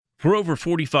For over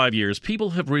 45 years,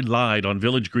 people have relied on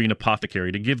Village Green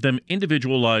Apothecary to give them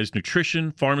individualized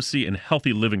nutrition, pharmacy, and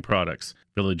healthy living products.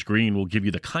 Village Green will give you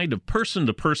the kind of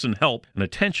person-to-person help and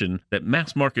attention that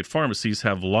mass-market pharmacies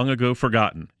have long ago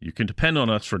forgotten. You can depend on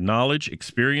us for knowledge,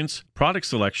 experience, product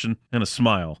selection, and a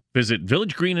smile. Visit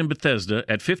Village Green in Bethesda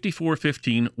at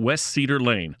 5415 West Cedar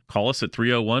Lane. Call us at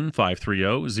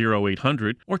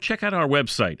 301-530-0800 or check out our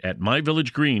website at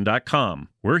myvillagegreen.com.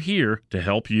 We're here to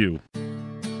help you.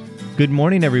 Good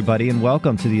morning, everybody, and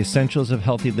welcome to the Essentials of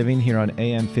Healthy Living here on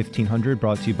AM 1500,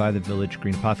 brought to you by the Village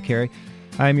Green Apothecary.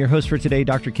 I am your host for today,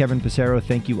 Dr. Kevin Passero.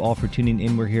 Thank you all for tuning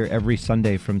in. We're here every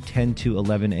Sunday from 10 to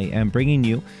 11 a.m., bringing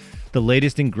you the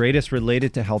latest and greatest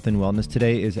related to health and wellness.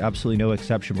 Today is absolutely no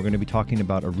exception. We're going to be talking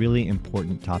about a really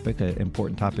important topic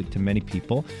to many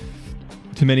people,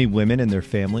 to many women and their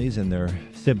families and their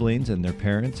siblings and their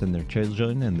parents and their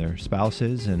children and their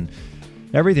spouses and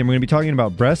everything. We're going to be talking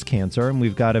about breast cancer, and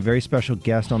we've got a very special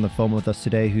guest on the phone with us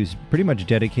today who's pretty much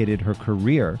dedicated her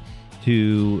career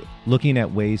to looking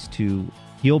at ways to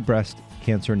heal breast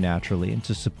cancer naturally and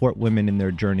to support women in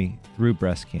their journey through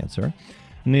breast cancer.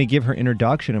 I'm going to give her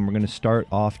introduction, and we're going to start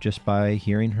off just by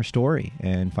hearing her story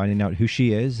and finding out who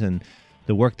she is and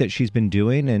the work that she's been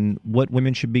doing and what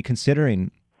women should be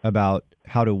considering about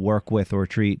how to work with or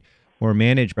treat or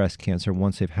manage breast cancer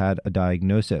once they've had a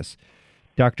diagnosis.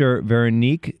 Dr.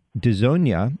 Veronique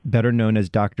Dezonia, better known as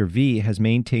Dr. V, has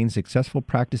maintained successful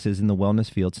practices in the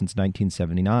wellness field since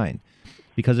 1979.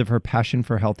 Because of her passion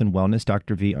for health and wellness,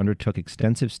 Dr. V undertook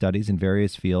extensive studies in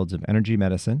various fields of energy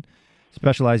medicine,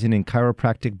 specializing in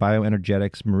chiropractic,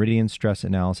 bioenergetics, meridian stress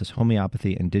analysis,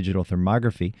 homeopathy, and digital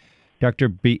thermography.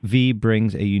 Dr. V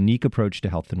brings a unique approach to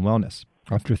health and wellness.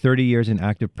 After 30 years in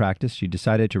active practice, she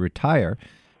decided to retire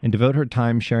and devote her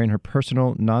time sharing her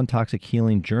personal, non-toxic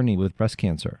healing journey with breast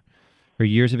cancer. Her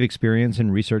years of experience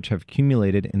and research have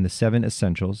accumulated in the 7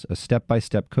 Essentials, a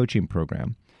step-by-step coaching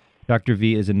program. Dr.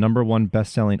 V is a #1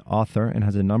 best-selling author and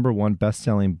has a #1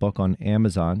 best-selling book on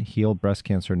Amazon, Heal Breast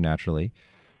Cancer Naturally.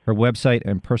 Her website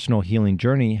and personal healing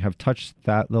journey have touched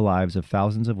the lives of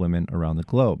thousands of women around the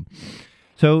globe.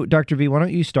 So, Dr. V, why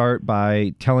don't you start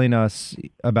by telling us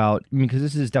about, because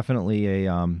this is definitely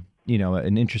an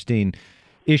interesting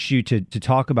issue to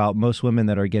talk about. Most women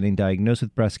that are getting diagnosed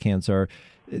with breast cancer,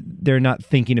 they're not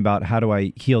thinking about how do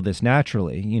I heal this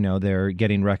naturally. They're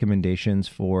getting recommendations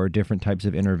for different types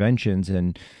of interventions.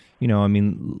 And,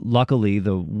 luckily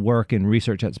the work and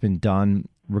research that's been done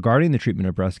regarding the treatment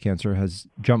of breast cancer has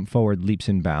jumped forward leaps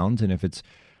and bounds. And if it's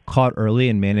caught early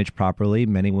and managed properly,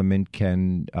 many women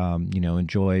can,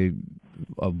 enjoy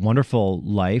a wonderful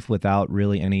life without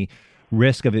really any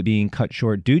risk of it being cut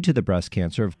short due to the breast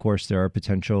cancer. Of course, there are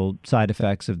potential side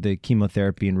effects of the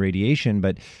chemotherapy and radiation,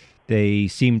 but they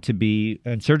seem to be,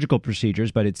 and surgical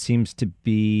procedures, but it seems to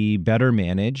be better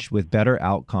managed with better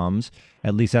outcomes.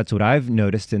 At least that's what I've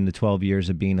noticed in the 12 years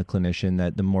of being a clinician,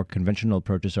 that the more conventional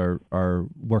approaches are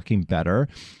working better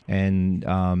and,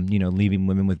 leaving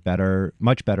women with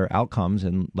much better outcomes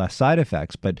and less side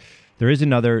effects. But there is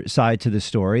another side to the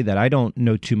story that I don't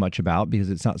know too much about because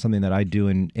it's not something that I do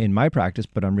in my practice,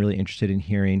 but I'm really interested in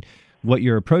hearing what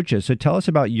your approach is. So tell us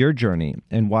about your journey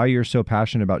and why you're so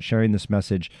passionate about sharing this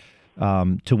message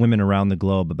to women around the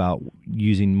globe about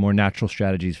using more natural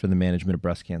strategies for the management of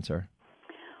breast cancer.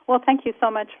 Well, thank you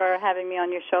so much for having me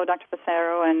on your show, Dr.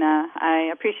 Passero, and I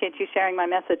appreciate you sharing my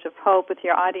message of hope with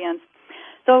your audience.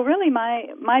 So really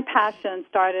my passion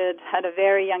started at a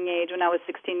very young age when I was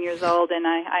 16 years old, and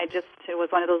it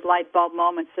was one of those light bulb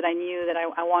moments that I knew that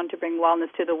I wanted to bring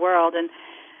wellness to the world, and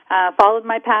followed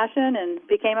my passion and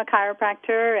became a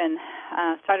chiropractor and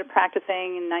started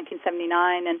practicing in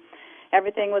 1979, and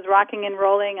everything was rocking and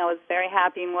rolling. I was very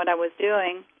happy in what I was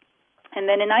doing. And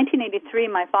then in 1983,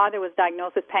 my father was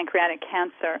diagnosed with pancreatic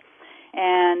cancer.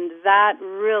 And that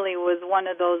really was one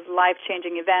of those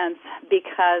life-changing events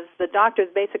because the doctors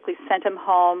basically sent him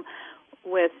home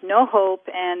with no hope,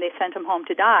 and they sent him home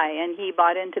to die. And he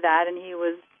bought into that, and he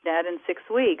was dead in 6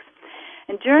 weeks.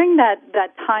 And during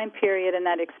that time period and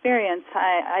that experience,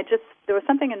 there was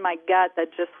something in my gut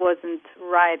that just wasn't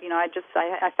right.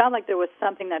 I felt like there was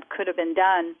something that could have been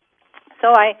done.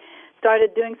 So I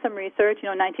started doing some research.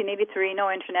 1983,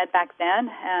 no internet back then,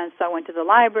 and so I went to the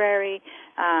library,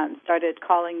 started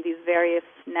calling these various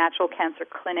natural cancer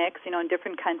clinics, in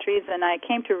different countries, and I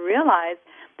came to realize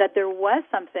that there was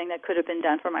something that could have been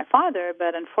done for my father,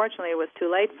 but unfortunately it was too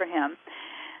late for him.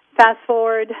 Fast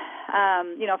forward,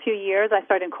 a few years, I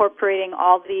started incorporating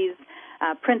all these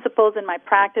principles in my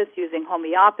practice using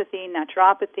homeopathy,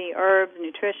 naturopathy, herbs,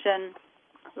 nutrition,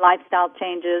 lifestyle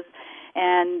changes.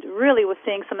 and really was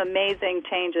seeing some amazing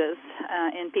changes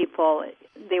in people.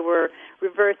 They were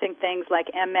reversing things like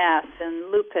MS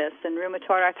and lupus and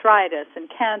rheumatoid arthritis and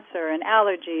cancer and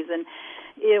allergies, and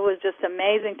it was just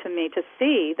amazing to me to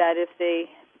see that if they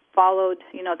followed,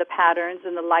 the patterns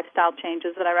and the lifestyle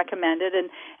changes that I recommended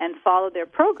and followed their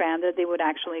program, that they would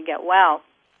actually get well.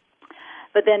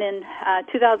 But then in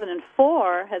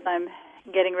 2004, as I'm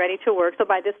getting ready to work, so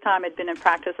by this time I'd been in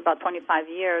practice about 25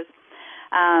 years,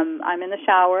 I'm in the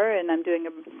shower and I'm doing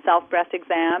a self-breast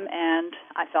exam, and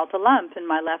I felt a lump in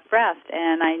my left breast,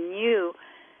 and I knew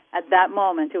at that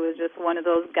moment, it was just one of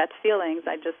those gut feelings.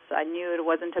 I knew it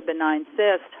wasn't a benign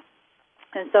cyst.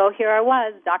 And so here I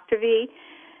was, Dr. V,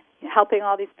 helping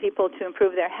all these people to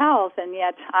improve their health, and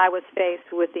yet I was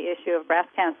faced with the issue of breast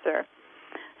cancer.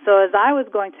 So as I was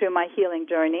going through my healing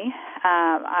journey,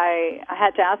 I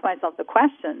had to ask myself the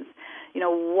questions.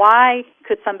 Why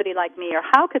could somebody like me, or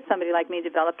how could somebody like me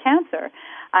develop cancer?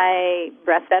 I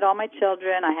breastfed all my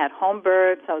children. I had home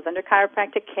births. I was under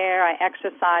chiropractic care. I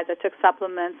exercised. I took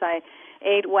supplements. I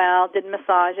ate well, did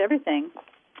massage, everything.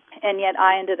 And yet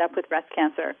I ended up with breast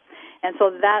cancer. And so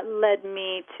that led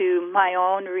me to my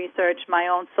own research, my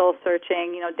own soul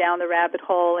searching, down the rabbit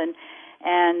hole, and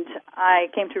I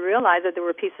came to realize that there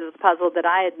were pieces of the puzzle that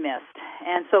I had missed.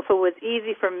 And so if it was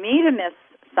easy for me to miss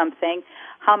something,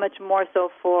 how much more so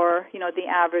for, the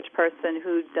average person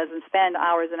who doesn't spend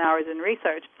hours and hours in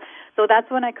research. So that's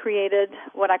when I created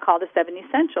what I call the 7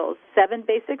 Essentials, 7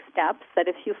 basic steps that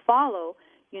if you follow,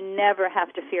 you never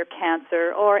have to fear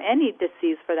cancer or any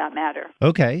disease for that matter.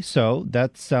 Okay, so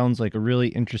that sounds like a really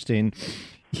interesting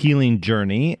healing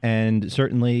journey, and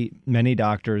certainly many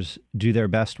doctors do their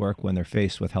best work when they're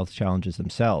faced with health challenges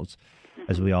themselves.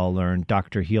 As we all learn,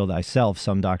 Dr. Heal Thyself,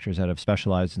 some doctors that have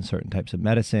specialized in certain types of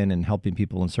medicine and helping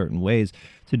people in certain ways,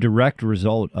 it's a direct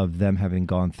result of them having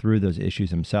gone through those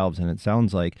issues themselves. And it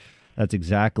sounds like that's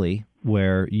exactly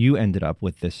where you ended up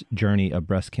with this journey of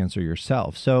breast cancer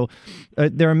yourself. So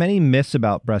there are many myths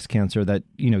about breast cancer that,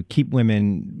 keep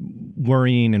women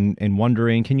worrying and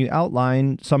wondering. Can you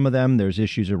outline some of them? There's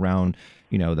issues around,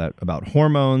 that about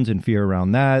hormones and fear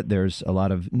around that. There's a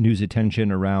lot of news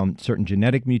attention around certain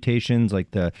genetic mutations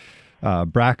like the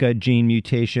BRCA gene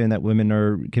mutation that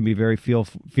women can be very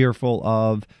fearful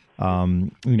of.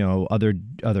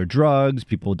 Other drugs.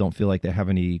 People don't feel like they have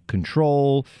any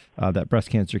control, that breast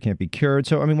cancer can't be cured.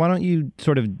 So, why don't you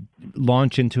sort of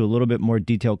launch into a little bit more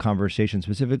detailed conversation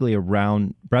specifically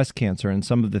around breast cancer and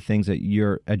some of the things that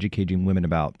you're educating women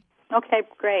about? Okay,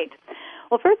 great.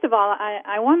 Well, first of all,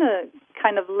 I want to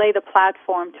kind of lay the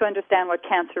platform to understand what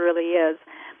cancer really is.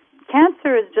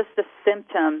 Cancer is just a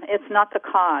symptom. It's not the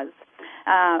cause.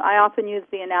 I often use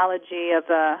the analogy of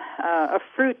a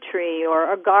fruit tree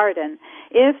or a garden.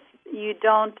 If you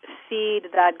don't feed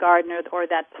that garden or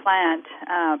that plant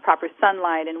proper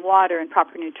sunlight and water and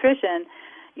proper nutrition,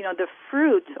 the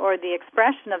fruit or the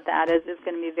expression of that is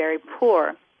going to be very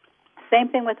poor. Same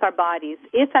thing with our bodies.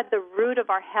 If at the root of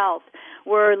our health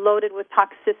we're loaded with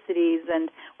toxicities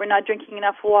and we're not drinking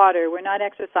enough water, we're not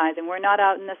exercising, we're not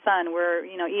out in the sun, we're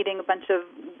eating a bunch of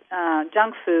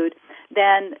junk food,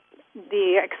 then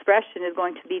the expression is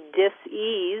going to be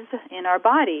dis-ease in our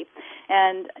body.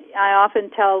 And I often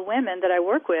tell women that I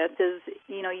work with is,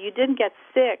 you didn't get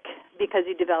sick because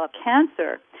you developed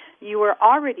cancer. You were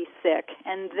already sick,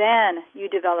 and then you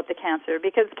developed the cancer,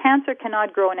 because cancer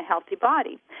cannot grow in a healthy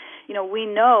body. We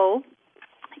know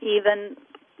even,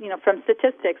 from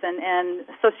statistics and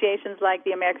associations like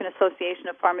the American Association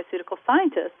of Pharmaceutical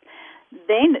Scientists,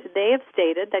 they have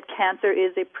stated that cancer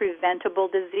is a preventable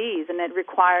disease and it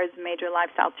requires major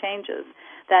lifestyle changes,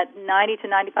 that 90 to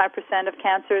 95% of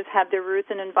cancers have their roots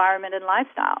in environment and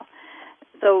lifestyle.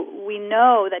 So we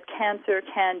know that cancer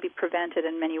can be prevented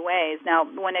in many ways. Now,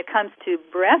 when it comes to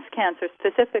breast cancer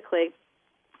specifically,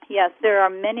 yes, there are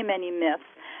many, many myths.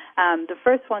 The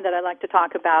first one that I like to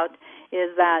talk about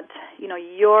is that,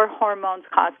 your hormones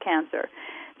cause cancer.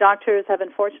 Doctors have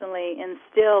unfortunately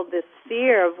instilled this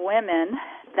fear of women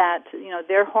that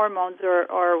their hormones is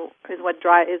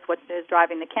what is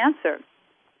driving the cancer.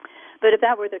 But if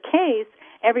that were the case,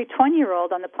 every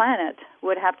 20-year-old on the planet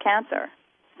would have cancer.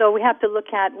 So we have to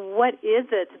look at what is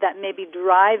it that may be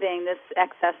driving this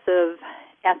excessive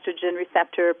estrogen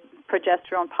receptor,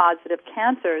 progesterone-positive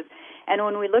cancers. And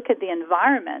when we look at the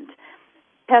environment,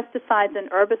 pesticides and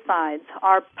herbicides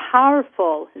are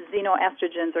powerful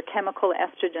xenoestrogens or chemical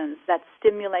estrogens that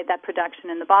stimulate that production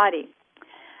in the body.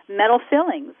 Metal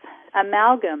fillings,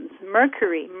 Amalgams,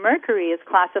 mercury. Mercury is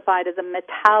classified as a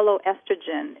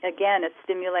metalloestrogen. Again, it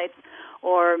stimulates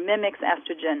or mimics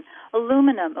estrogen.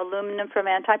 Aluminum from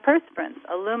antiperspirants.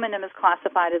 Aluminum is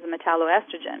classified as a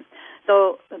metalloestrogen.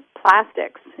 So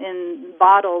plastics in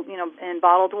bottled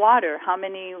water. How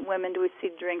many women do we see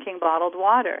drinking bottled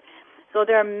water? So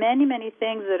there are many, many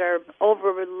things that are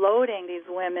overloading these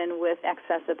women with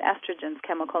excessive estrogens,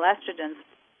 chemical estrogens.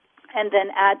 And then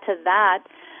add to that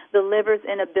the liver's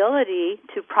inability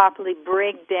to properly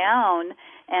break down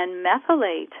and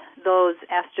methylate those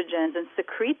estrogens and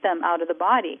secrete them out of the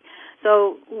body.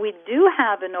 So we do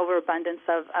have an overabundance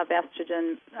of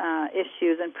estrogen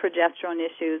issues and progesterone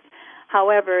issues.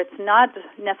 However, it's not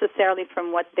necessarily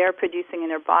from what they're producing in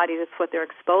their bodies, it's what they're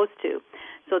exposed to.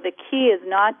 So the key is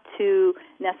not to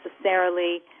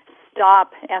necessarily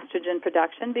stop estrogen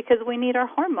production because we need our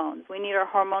hormones. We need our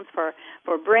hormones for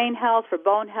brain health, for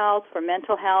bone health, for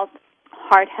mental health,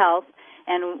 heart health.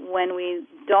 And when we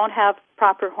don't have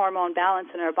proper hormone balance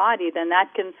in our body, then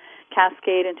that can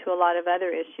cascade into a lot of other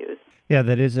issues. Yeah,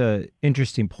 that is an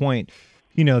interesting point.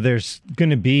 You know, there's going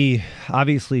to be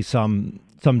obviously some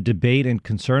debate and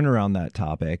concern around that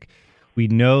topic. We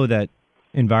know that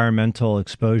environmental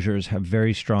exposures have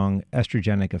very strong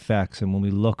estrogenic effects. And when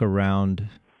we look around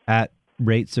at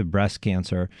rates of breast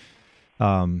cancer,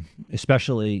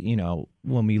 especially, you know,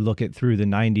 when we look at through the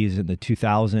 90s and the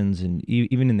 2000s and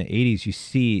even in the 80s, you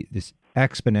see this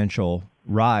exponential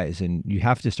rise. And you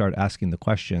have to start asking the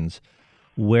questions,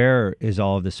 where is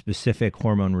all of the specific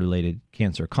hormone-related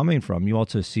cancer coming from? You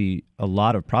also see a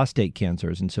lot of prostate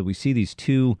cancers. And so we see these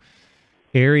two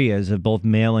areas of both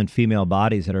male and female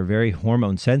bodies that are very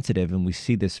hormone sensitive. And we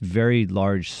see this very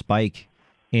large spike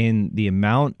in the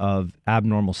amount of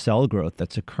abnormal cell growth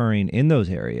that's occurring in those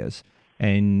areas.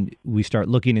 And we start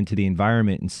looking into the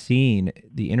environment and seeing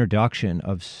the introduction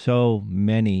of so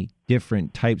many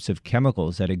different types of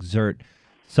chemicals that exert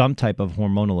some type of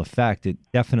hormonal effect. It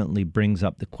definitely brings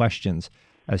up the questions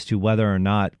as to whether or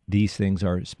not these things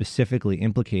are specifically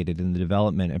implicated in the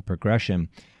development and progression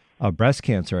of breast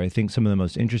cancer. I think some of the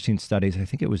most interesting studies, I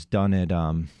think it was done at,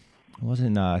 I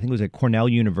think it was at Cornell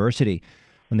University,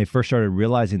 when they first started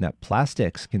realizing that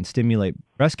plastics can stimulate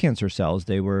breast cancer cells.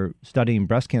 They were studying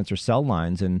breast cancer cell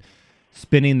lines and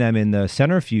spinning them in the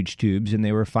centrifuge tubes, and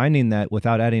they were finding that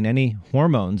without adding any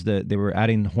hormones, that they were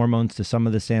adding hormones to some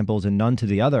of the samples and none to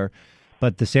the other.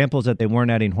 But the samples that they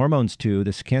weren't adding hormones to,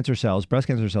 this cancer cells, breast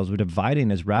cancer cells, were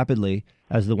dividing as rapidly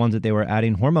as the ones that they were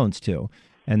adding hormones to.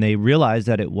 And they realized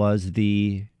that it was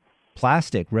the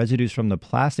plastic, residues from the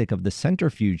plastic of the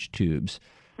centrifuge tubes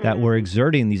that were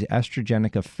exerting these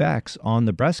estrogenic effects on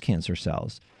the breast cancer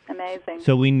cells. Amazing.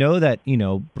 So we know that, you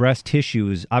know, breast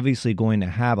tissue is obviously going to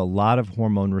have a lot of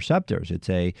hormone receptors. It's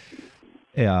a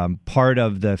part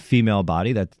of the female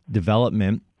body, that's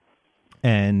development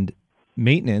and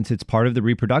maintenance. It's part of the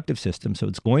reproductive system. So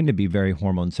it's going to be very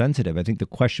hormone sensitive. I think the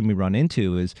question we run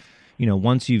into is, you know,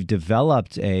 once you've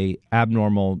developed a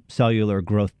abnormal cellular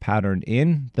growth pattern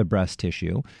in the breast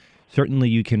tissue, certainly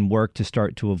you can work to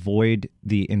start to avoid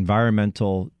the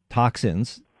environmental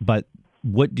toxins, but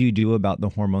what do you do about the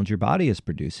hormones your body is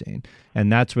producing?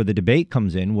 And that's where the debate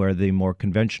comes in, where the more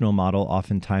conventional model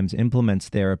oftentimes implements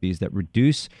therapies that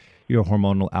reduce your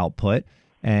hormonal output.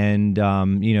 And,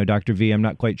 you know, Dr. V, I'm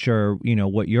not quite sure, you know,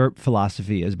 what your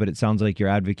philosophy is, but it sounds like you're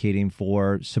advocating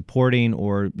for supporting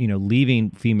or, you know,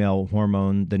 leaving female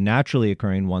hormone, the naturally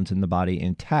occurring ones in the body,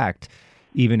 intact,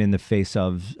 even in the face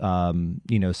of,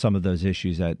 you know, some of those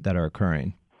issues that are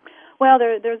occurring. Well,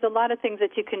 there's a lot of things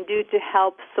that you can do to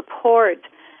help support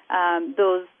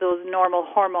those normal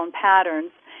hormone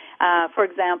patterns. For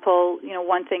example, you know,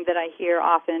 one thing that I hear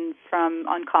often from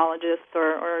oncologists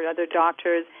or other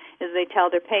doctors is they tell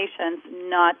their patients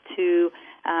not to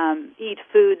eat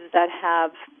foods that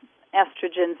have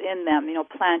estrogens in them, you know,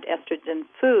 plant estrogen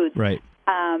foods. Right.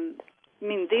 I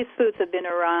mean, these foods have been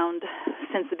around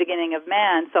since the beginning of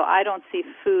man, so I don't see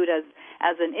food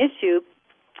as an issue,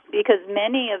 because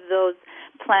many of those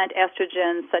plant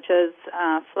estrogens, such as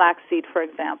flaxseed, for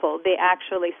example, they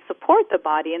actually support the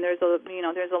body, and there's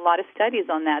a lot of studies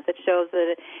on that shows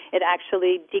that it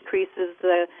actually decreases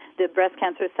the breast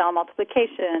cancer cell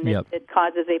multiplication. Yep. It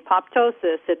causes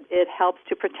apoptosis. It helps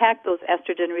to protect those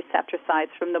estrogen receptor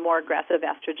sites from the more aggressive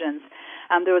estrogens.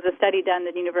 There was a study done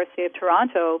at the University of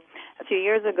Toronto a few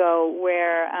years ago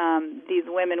where these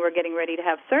women were getting ready to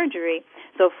have surgery.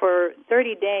 So for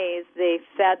 30 days, they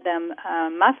fed them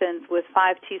muffins with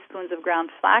 5 teaspoons of ground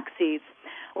flax seeds.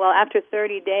 Well, after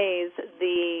 30 days,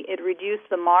 it reduced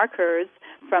the markers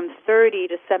from 30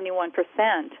 to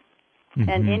 71%.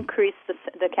 and increase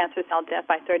the cancer cell death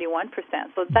by 31%.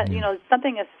 So that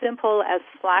something as simple as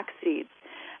flax seeds,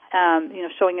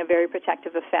 showing a very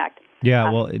protective effect.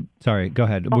 Yeah. Well, sorry. Go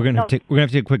ahead. We're gonna have to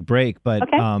take a quick break, but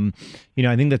okay.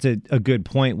 I think that's a good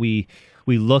point. We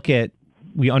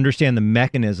understand the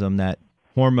mechanism that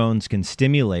hormones can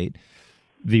stimulate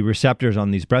the receptors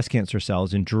on these breast cancer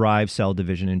cells and drive cell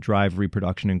division and drive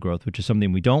reproduction and growth, which is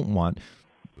something we don't want.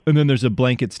 And then there's a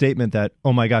blanket statement that,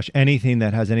 oh my gosh, anything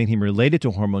that has anything related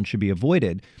to hormones should be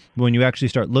avoided. When you actually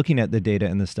start looking at the data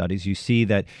and the studies, you see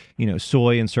that,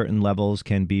 soy in certain levels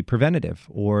can be preventative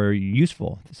or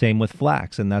useful. Same with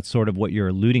flax, and that's sort of what you're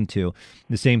alluding to.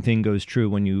 The same thing goes true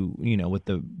when with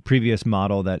the previous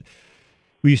model that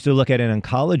we used to look at in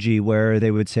oncology, where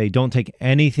they would say, don't take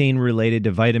anything related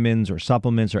to vitamins or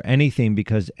supplements or anything,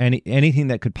 because anything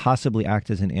that could possibly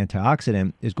act as an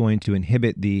antioxidant is going to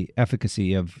inhibit the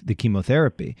efficacy of the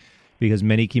chemotherapy, because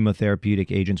many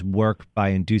chemotherapeutic agents work by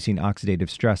inducing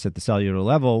oxidative stress at the cellular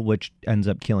level, which ends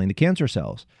up killing the cancer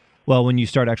cells. Well, when you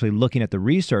start actually looking at the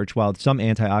research, while some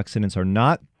antioxidants are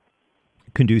not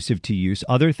conducive to use,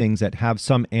 other things that have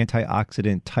some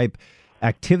antioxidant type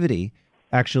activity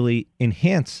actually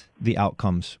enhance the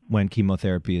outcomes when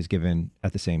chemotherapy is given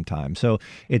at the same time. So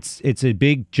it's a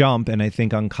big jump, and I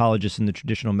think oncologists in the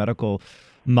traditional medical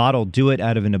model do it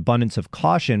out of an abundance of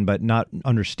caution, but not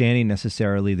understanding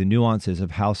necessarily the nuances of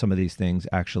how some of these things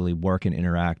actually work and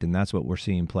interact. And that's what we're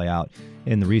seeing play out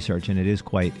in the research, and it is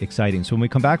quite exciting. So when we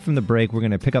come back from the break, we're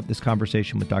going to pick up this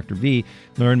conversation with Dr. V,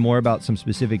 learn more about some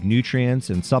specific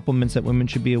nutrients and supplements that women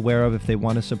should be aware of if they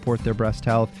want to support their breast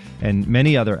health, and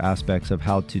many other aspects of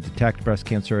how to detect breast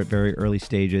cancer at very early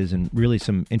stages, and really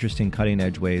some interesting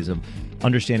cutting-edge ways of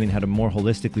understanding how to more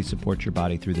holistically support your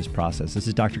body through this process. This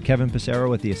is Dr. Kevin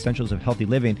Passero with the Essentials of Healthy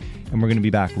Living, and we're going to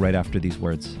be back right after these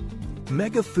words.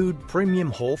 Mega Food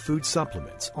Premium Whole Food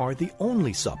Supplements are the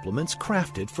only supplements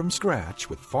crafted from scratch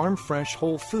with farm-fresh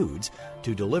whole foods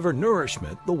to deliver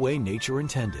nourishment the way nature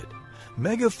intended.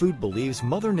 Mega Food believes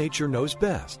Mother Nature knows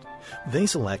best. They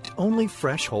select only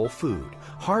fresh whole food,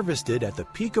 harvested at the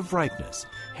peak of ripeness,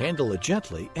 handle it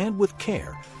gently and with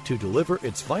care to deliver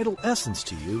its vital essence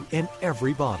to you in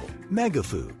every bottle. Mega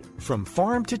Food, from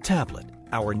farm to tablet.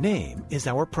 Our name is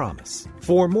our promise.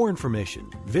 For more information,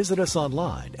 visit us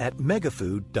online at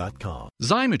megafood.com.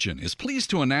 Zymogen is pleased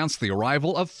to announce the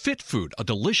arrival of Fit Food, a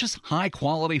delicious,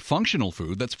 high-quality, functional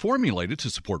food that's formulated to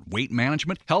support weight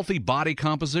management, healthy body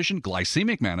composition,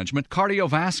 glycemic management,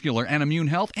 cardiovascular and immune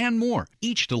health, and more.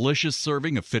 Each delicious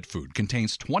serving of Fit Food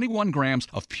contains 21 grams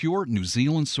of pure New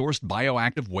Zealand-sourced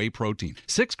bioactive whey protein,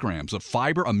 6 grams of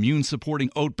fiber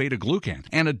immune-supporting oat beta-glucan,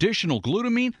 and additional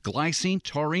glutamine, glycine,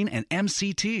 taurine, and MCTs.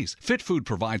 Fit Food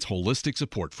provides holistic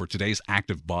support for today's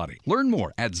active body. Learn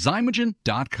more at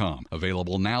Zymogen.com.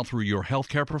 Available now through your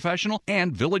healthcare professional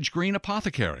and Village Green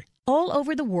Apothecary. All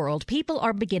over the world, people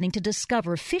are beginning to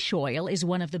discover fish oil is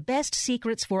one of the best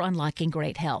secrets for unlocking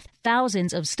great health.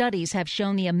 Thousands of studies have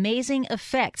shown the amazing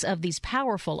effects of these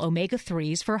powerful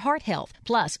omega-3s for heart health.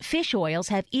 Plus, fish oils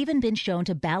have even been shown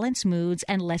to balance moods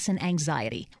and lessen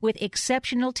anxiety. With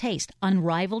exceptional taste,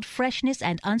 unrivaled freshness,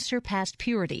 and unsurpassed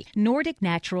purity, Nordic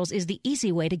Naturals is the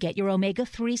easy way to get your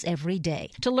omega-3s every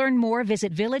day. To learn more,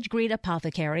 visit Village Green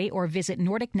Apothecary or visit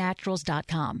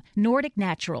NordicNaturals.com. Nordic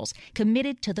Naturals,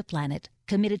 committed to the planet,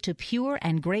 committed to pure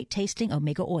and great-tasting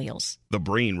omega oils. The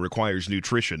brain requires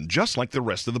nutrition just like the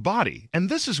rest of the body, and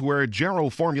this is where Jarrow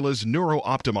Formula's Neuro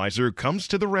Optimizer comes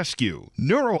to the rescue.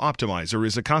 Neuro Optimizer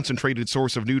is a concentrated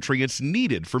source of nutrients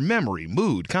needed for memory,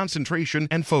 mood, concentration,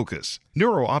 and focus.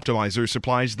 Neuro Optimizer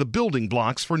supplies the building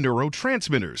blocks for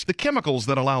neurotransmitters, the chemicals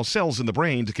that allow cells in the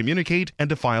brain to communicate and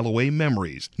to file away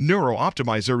memories. Neuro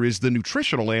Optimizer is the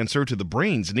nutritional answer to the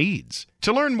brain's needs.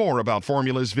 To learn more about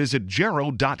formulas, visit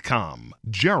Jarrow.com.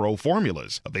 Jarrow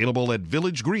Formulas, available at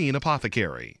Village Green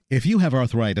Apothecary. If you have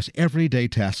arthritis, everyday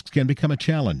tasks can become a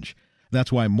challenge.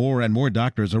 That's why more and more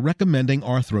doctors are recommending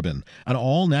Arthrobin, an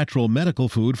all-natural medical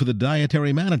food for the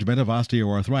dietary management of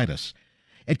osteoarthritis.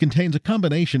 It contains a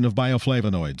combination of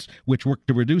bioflavonoids, which work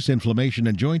to reduce inflammation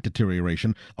and joint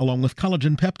deterioration, along with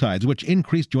collagen peptides, which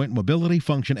increase joint mobility,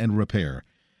 function, and repair.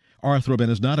 Arthrobin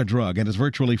is not a drug and is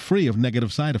virtually free of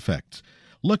negative side effects.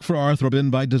 Look for Arthrobin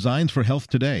by Designs for Health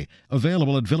today,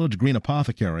 available at Village Green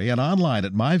Apothecary and online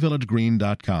at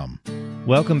myvillagegreen.com.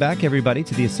 Welcome back, everybody,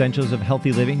 to the Essentials of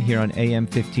Healthy Living here on AM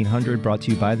 1500, brought to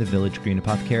you by the Village Green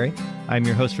Apothecary. I'm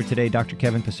your host for today, Dr.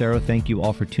 Kevin Passero. Thank you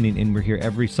all for tuning in. We're here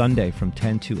every Sunday from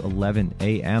 10 to 11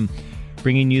 a.m.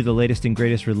 bringing you the latest and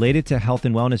greatest related to health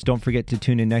and wellness. Don't forget to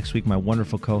tune in next week. My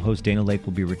wonderful co-host Dana Lake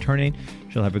will be returning.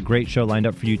 She'll have a great show lined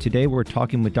up for you today. We're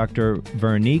talking with Dr.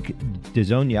 Veronique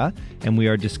Dezonia, and we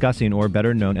are discussing, or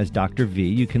better known as Dr. V.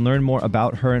 You can learn more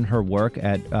about her and her work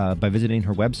by visiting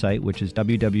her website, which is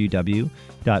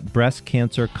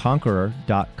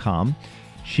www.breastcancerconqueror.com.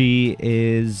 She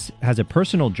has a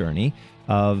personal journey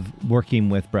of working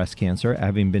with breast cancer,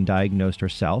 having been diagnosed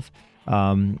herself,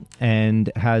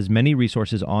 and has many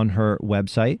resources on her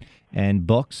website and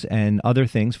books and other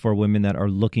things for women that are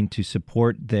looking to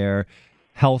support their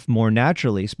health more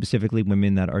naturally, specifically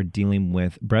women that are dealing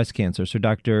with breast cancer. So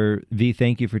Dr. V,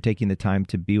 thank you for taking the time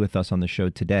to be with us on the show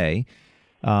today.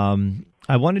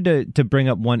 I wanted to bring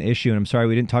up one issue, and I'm sorry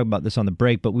we didn't talk about this on the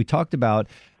break, but we talked about,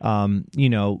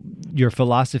 your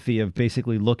philosophy of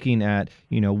basically looking at,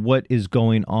 what is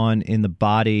going on in the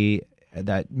body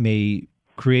that may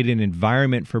create an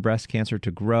environment for breast cancer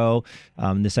to grow.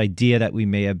 This idea that we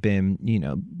may have been,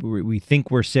 we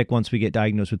think we're sick once we get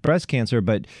diagnosed with breast cancer,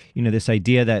 but, this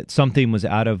idea that something was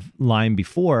out of line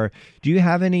before. Do you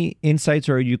have any insights,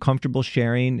 or are you comfortable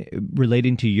sharing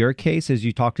relating to your case? As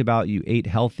you talked about, you ate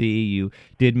healthy, you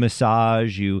did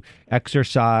massage, you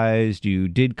exercised, you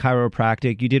did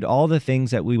chiropractic, you did all the things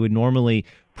that we would normally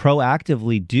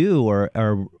proactively do or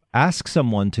ask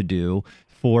someone to do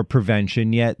for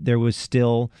prevention, yet there was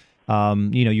still,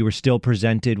 you were still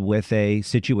presented with a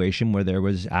situation where there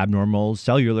was abnormal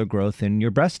cellular growth in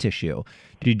your breast tissue.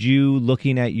 Did you,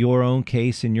 looking at your own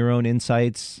case and your own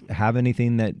insights, have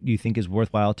anything that you think is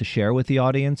worthwhile to share with the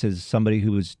audience as somebody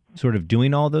who was sort of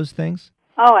doing all those things?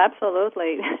 Oh,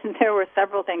 absolutely. There were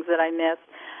several things that I missed.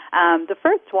 The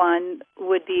first one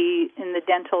would be in the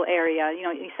dental area.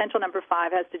 Essential number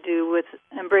 5 has to do with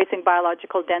embracing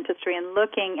biological dentistry and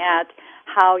looking at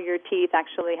how your teeth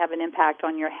actually have an impact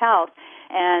on your health.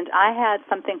 And I had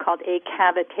something called a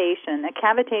cavitation. A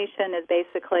cavitation is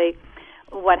basically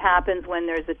what happens when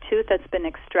there's a tooth that's been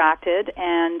extracted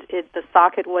and the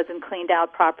socket wasn't cleaned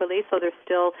out properly, so there's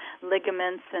still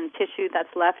ligaments and tissue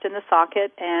that's left in the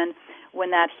socket, and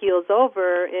when that heals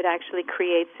over, it actually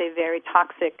creates a very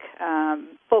toxic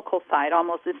focal site.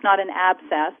 Almost, it's not an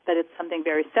abscess, but it's something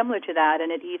very similar to that,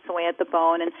 and it eats away at the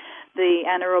bone, and the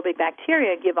anaerobic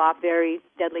bacteria give off very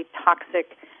deadly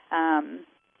toxic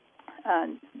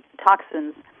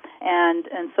toxins. And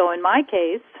so in my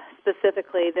case,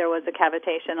 specifically, there was a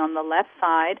cavitation on the left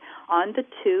side on the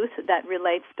tooth that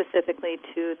relates specifically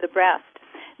to the breast.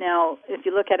 Now, if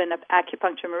you look at an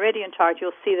acupuncture meridian chart,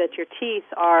 you'll see that your teeth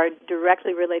are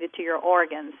directly related to your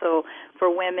organs. So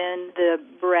for women, the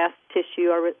breast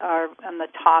tissue are on the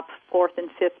top, 4th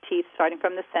and 5th teeth, starting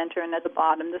from the center, and at the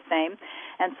bottom the same.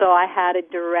 And so I had a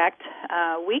direct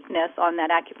weakness on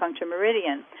that acupuncture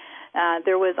meridian.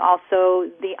 There was also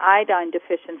the iodine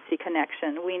deficiency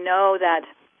connection. We know that,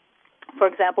 for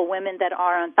example, women that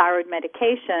are on thyroid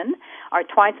medication are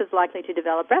twice as likely to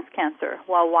develop breast cancer.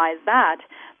 Well, why is that?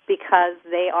 Because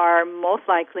they are most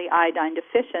likely iodine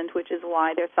deficient, which is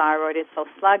why their thyroid is so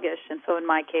sluggish. And so in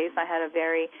my case, I had a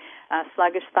very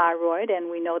sluggish thyroid,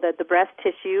 and we know that the breast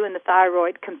tissue and the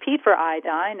thyroid compete for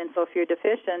iodine, and so if you're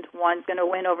deficient, one's going to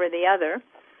win over the other.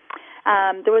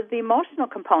 There was the emotional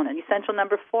component. Essential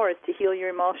number 4 is to heal your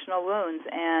emotional wounds,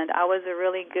 and I was a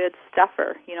really good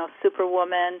stuffer,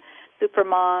 superwoman, super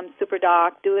mom, super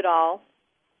doc, do it all,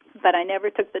 but I never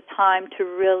took the time to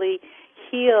really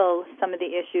heal some of the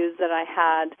issues that I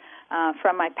had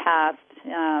from my past,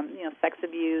 sex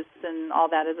abuse and all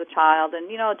that as a child, and,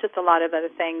 just a lot of other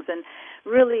things, and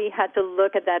really had to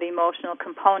look at that emotional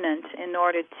component in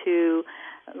order to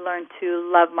learn to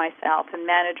love myself and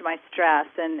manage my stress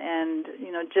and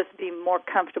just be more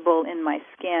comfortable in my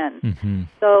skin. Mm-hmm.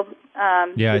 So,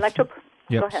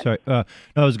 Go ahead. Sorry.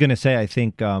 I was going to say, I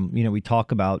think, we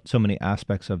talk about so many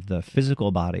aspects of the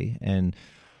physical body and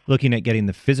looking at getting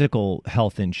the physical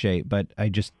health in shape, but I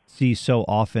just see so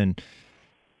often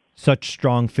such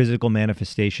strong physical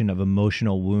manifestation of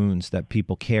emotional wounds that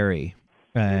people carry.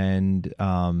 And,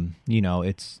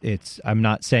 it's, I'm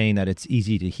not saying that it's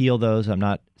easy to heal those. I'm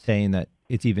not saying that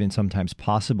it's even sometimes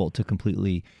possible to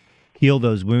completely heal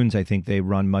those wounds. I think they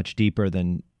run much deeper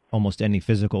than almost any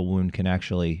physical wound can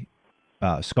actually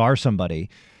scar somebody,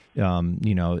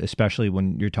 especially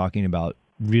when you're talking about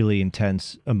really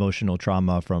intense emotional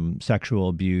trauma from sexual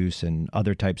abuse and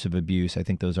other types of abuse. I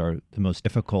think those are the most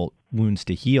difficult wounds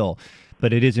to heal,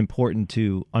 but it is important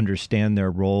to understand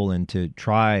their role and to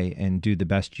try and do the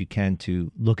best you can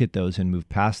to look at those and move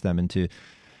past them and to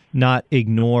not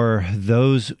ignore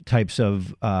those types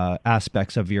of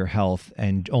aspects of your health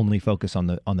and only focus on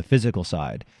the physical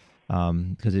side,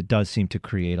 because it does seem to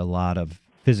create a lot of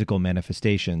physical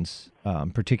manifestations,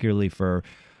 particularly for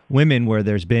women where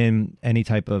there's been any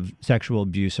type of sexual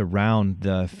abuse around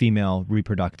the female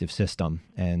reproductive system.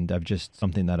 And I've just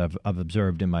something that I've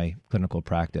observed in my clinical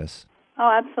practice.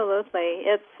 Oh, absolutely.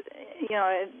 It's,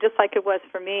 just like it was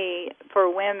for me, for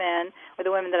women, or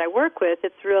the women that I work with,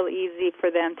 it's real easy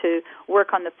for them to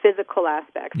work on the physical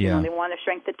aspects. Yeah. They want to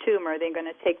shrink the tumor. They're going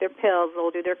to take their pills.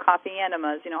 They'll do their coffee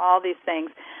enemas, all these things.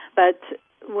 But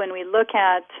when we look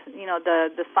at,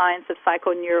 the science of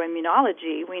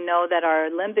psychoneuroimmunology, we know that our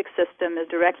limbic system is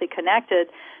directly connected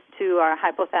to our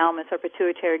hypothalamus, our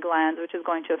pituitary glands, which is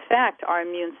going to affect our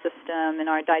immune system and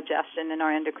our digestion and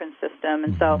our endocrine system.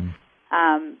 And so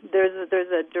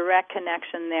there's a direct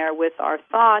connection there with our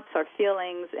thoughts, our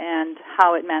feelings, and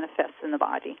how it manifests in the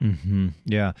body. Mm-hmm.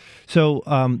 Yeah. So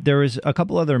there was a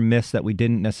couple other myths that we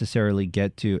didn't necessarily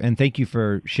get to, and thank you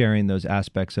for sharing those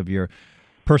aspects of your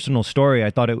personal story. I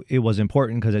thought it was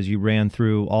important because as you ran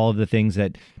through all of the things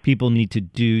that people need to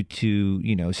do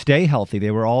to, stay healthy,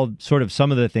 they were all sort of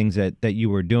some of the things that you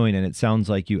were doing. And it sounds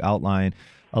like you outline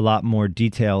a lot more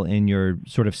detail in your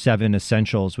sort of 7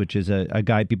 essentials, which is a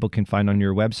guide people can find on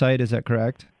your website. Is that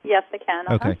correct? Yes, they can.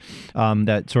 Okay.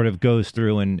 That sort of goes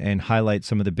through and highlights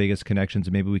some of the biggest connections.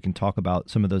 And maybe we can talk about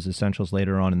some of those essentials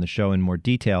later on in the show in more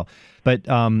detail. But,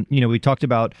 we talked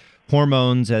about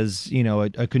hormones as,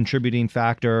 a contributing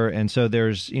factor. And so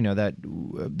there's,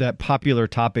 that popular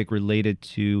topic related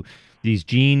to these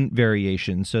gene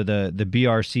variations. So the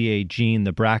BRCA gene,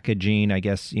 the BRCA gene, I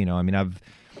guess, I've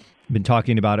been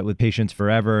talking about it with patients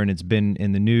forever, and it's been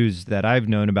in the news that I've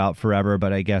known about forever.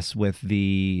 But I guess with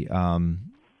the,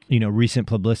 recent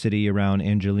publicity around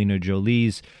Angelina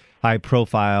Jolie's high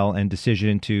profile and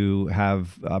decision to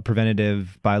have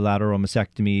preventative bilateral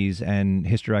mastectomies and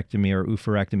hysterectomy or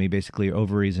oophorectomy, basically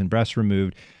ovaries and breasts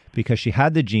removed, because she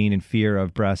had the gene in fear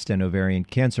of breast and ovarian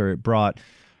cancer, it brought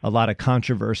a lot of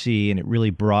controversy, and it really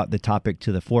brought the topic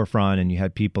to the forefront. And you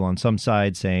had people on some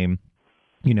side saying,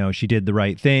 she did the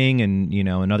right thing,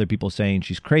 and other people saying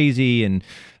she's crazy. And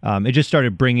it just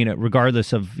started bringing it,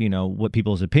 regardless of, what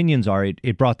people's opinions are,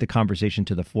 it brought the conversation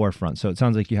to the forefront. So it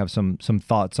sounds like you have some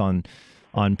thoughts on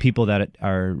people that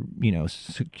are,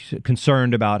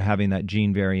 concerned about having that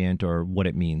gene variant or what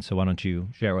it means. So why don't you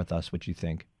share with us what you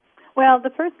think? Well,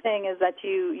 the first thing is that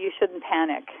you shouldn't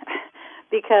panic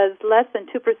because less than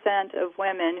 2% of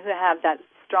women who have that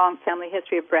strong family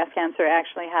history of breast cancer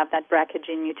actually have that BRCA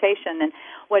gene mutation. And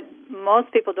what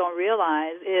most people don't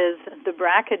realize is the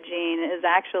BRCA gene is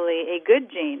actually a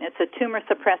good gene. It's a tumor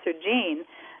suppressor gene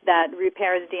that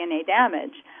repairs DNA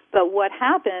damage. But what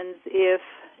happens if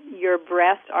your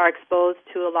breasts are exposed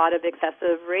to a lot of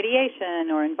excessive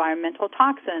radiation or environmental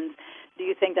toxins? Do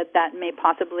you think that may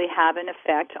possibly have an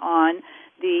effect on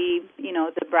the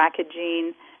BRCA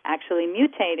gene actually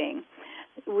mutating?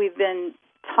 We've been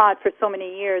taught for so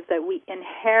many years that we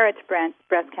inherit breast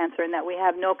cancer and that we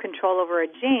have no control over our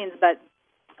genes, but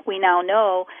we now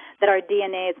know that our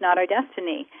DNA is not our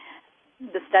destiny.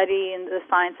 The study in the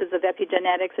sciences of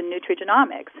epigenetics and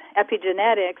nutrigenomics.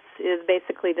 Epigenetics is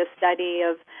basically the study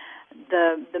of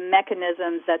the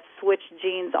mechanisms that switch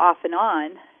genes off and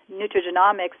on.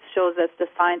 Nutrigenomics shows us the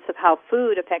science of how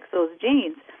food affects those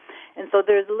genes. And so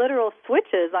there's literal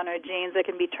switches on our genes that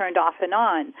can be turned off and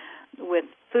on with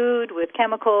food, with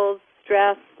chemicals,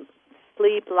 stress,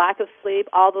 sleep, lack of sleep.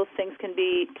 All those things can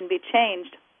be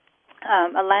changed.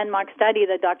 A landmark study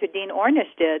that Dr. Dean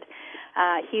Ornish did,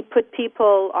 he put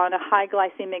people on a high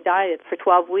glycemic diet for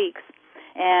 12 weeks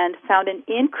and found an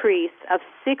increase of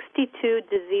 62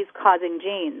 disease-causing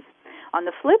genes. On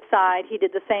the flip side, he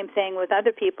did the same thing with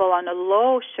other people on a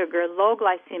low-sugar,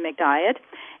 low-glycemic diet,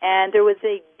 and there was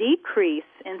a decrease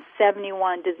in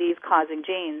 71 disease-causing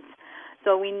genes.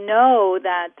 So we know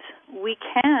that we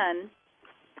can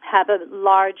have a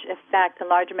large effect, a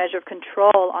large measure of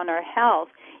control on our health,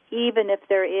 even if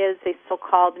there is a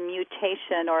so-called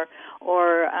mutation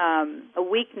or a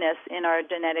weakness in our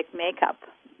genetic makeup.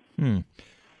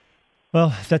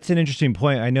 Well, that's an interesting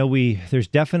point. I know there's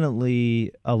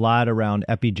definitely a lot around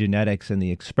epigenetics and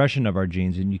the expression of our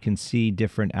genes, and you can see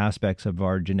different aspects of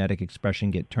our genetic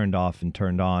expression get turned off and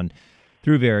turned on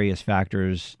through various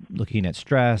factors, looking at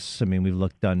stress. I mean,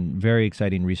 we've done very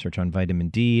exciting research on vitamin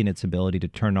D and its ability to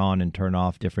turn on and turn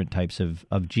off different types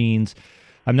of genes.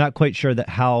 I'm not quite sure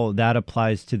how that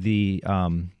applies to the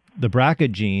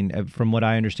BRCA gene. From what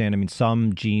I understand, I mean,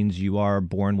 some genes you are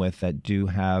born with that do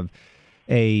have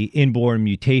a inborn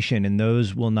mutation, and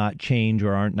those will not change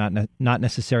or aren't not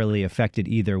necessarily affected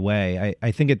either way.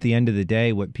 I think at the end of the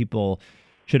day, what people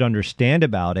should understand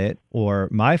about it, or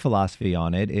my philosophy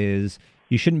on it, is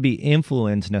you shouldn't be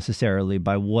influenced necessarily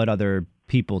by what other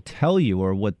people tell you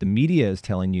or what the media is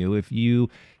telling you. If you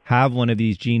have one of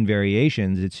these gene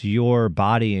variations, it's your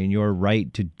body and your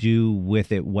right to do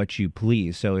with it what you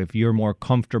please. So if you're more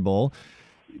comfortable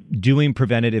doing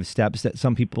preventative steps that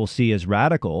some people see as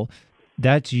radical,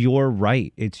 that's your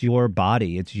right. It's your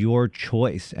body. It's your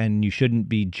choice, and you shouldn't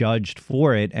be judged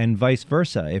for it, and vice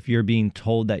versa. If you're being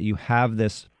told that you have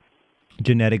this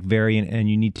genetic variant and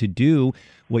you need to do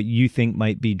what you think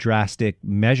might be drastic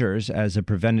measures as a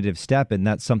preventative step, and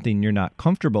that's something you're not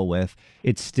comfortable with,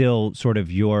 it's still sort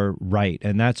of your right.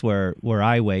 And that's where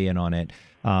I weigh in on it.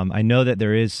 I know that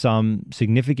there is some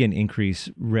significant increased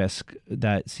risk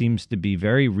that seems to be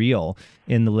very real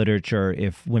in the literature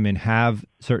if women have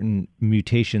certain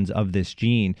mutations of this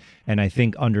gene. And I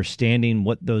think understanding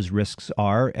what those risks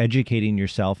are, educating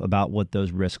yourself about what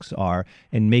those risks are,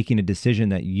 and making a decision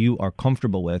that you are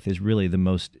comfortable with is really the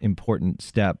most important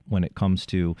step when it comes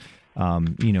to,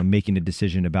 making a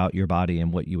decision about your body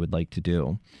and what you would like to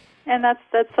do. And that's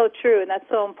so true, and that's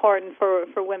so important for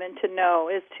women to know,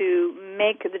 is to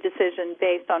make the decision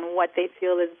based on what they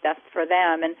feel is best for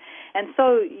them. And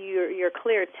so you're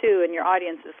clear, too, and your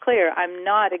audience is clear. I'm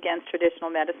not against traditional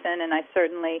medicine, and I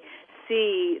certainly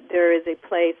see there is a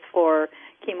place for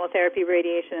chemotherapy,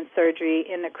 radiation, and surgery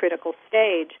in the critical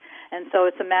stage. And so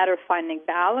it's a matter of finding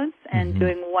balance and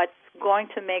doing what's going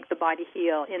to make the body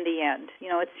heal in the end.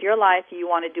 It's your life. You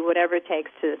want to do whatever it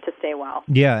takes to stay well.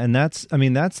 Yeah, and that's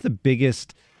the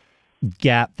biggest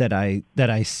gap that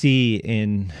I see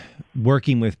in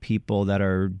working with people that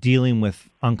are dealing with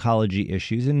oncology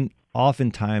issues and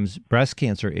oftentimes breast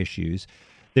cancer issues.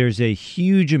 There's a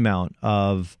huge amount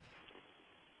of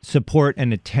support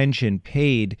and attention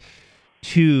paid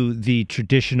to the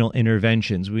traditional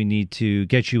interventions. We need to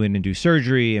get you in and do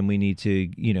surgery, and we need to,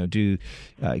 do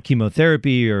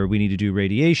chemotherapy, or we need to do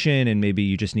radiation, and maybe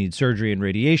you just need surgery and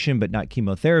radiation, but not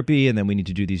chemotherapy. And then we need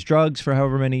to do these drugs for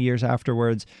however many years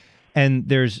afterwards. And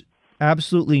there's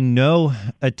absolutely no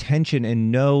attention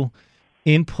and no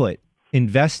input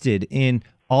invested in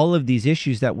all of these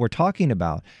issues that we're talking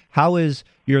about. How is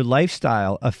your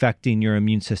lifestyle affecting your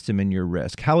immune system and your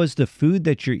risk? How is the food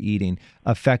that you're eating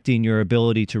affecting your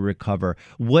ability to recover?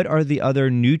 What are the other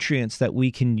nutrients that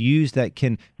we can use that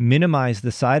can minimize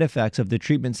the side effects of the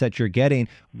treatments that you're getting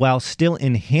while still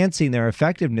enhancing their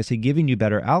effectiveness and giving you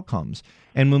better outcomes?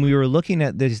 And when we were looking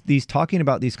at these talking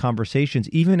about these conversations,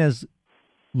 even as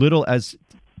little as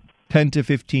 10 to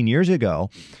 15 years ago,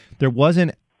 there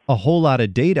wasn't a whole lot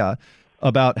of data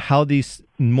about how these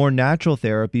more natural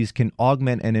therapies can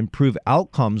augment and improve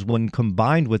outcomes when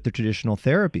combined with the traditional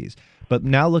therapies. But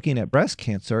now looking at breast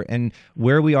cancer and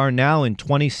where we are now in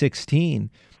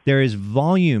 2016, there is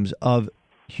volumes of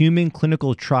human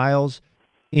clinical trials,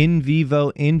 in vivo,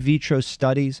 in vitro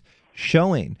studies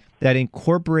showing that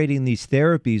incorporating these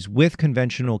therapies with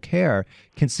conventional care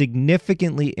can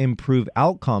significantly improve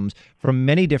outcomes from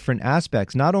many different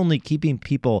aspects, not only keeping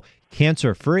people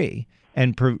cancer-free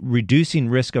and reducing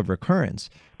risk of recurrence,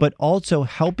 but also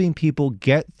helping people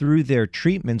get through their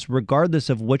treatments regardless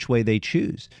of which way they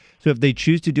choose. So if they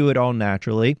choose to do it all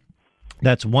naturally,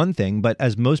 that's one thing. But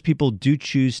as most people do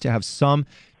choose to have some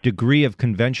degree of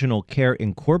conventional care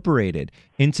incorporated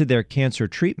into their cancer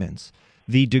treatments,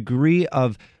 the degree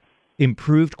of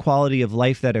improved quality of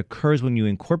life that occurs when you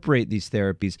incorporate these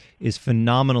therapies is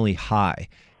phenomenally high.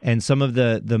 And some of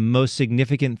the most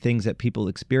significant things that people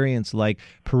experience, like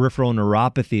peripheral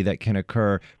neuropathy that can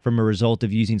occur from a result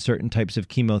of using certain types of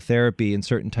chemotherapy and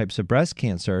certain types of breast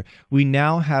cancer, we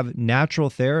now have natural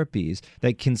therapies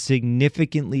that can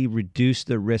significantly reduce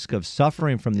the risk of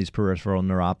suffering from these peripheral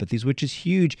neuropathies, which is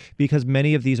huge because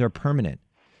many of these are permanent.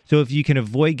 So if you can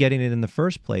avoid getting it in the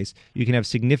first place, you can have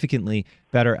significantly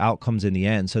better outcomes in the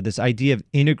end. So this idea of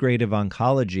integrative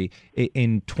oncology,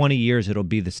 in 20 years, it'll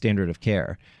be the standard of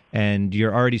care. And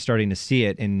you're already starting to see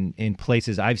it in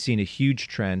places. I've seen a huge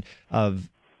trend of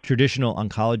traditional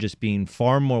oncologists being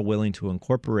far more willing to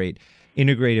incorporate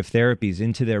integrative therapies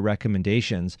into their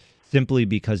recommendations simply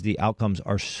because the outcomes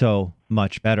are so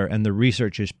much better. And the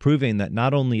research is proving that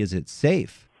not only is it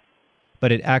safe,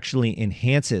 but it actually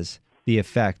enhances the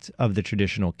effect of the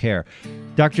traditional care.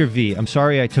 Dr. V, I'm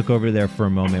sorry I took over there for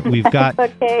a moment. We've got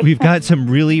we've got some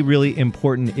really, really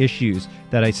important issues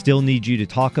that I still need you to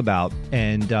talk about,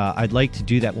 and I'd like to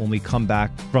do that when we come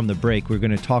back from the break. We're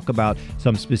going to talk about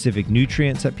some specific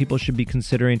nutrients that people should be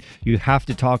considering. You have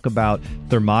to talk about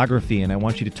thermography, and I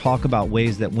want you to talk about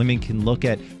ways that women can look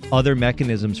at other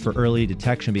mechanisms for early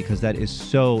detection, because that is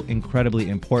so incredibly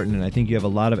important, and I think you have a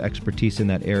lot of expertise in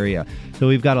that area. So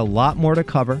we've got a lot more to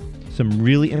cover. Some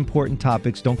really important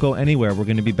topics. Don't go anywhere. We're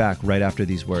going to be back right after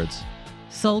these words.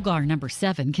 Solgar number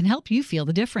 7 can help you feel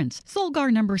the difference.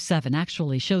 Solgar number 7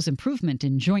 actually shows improvement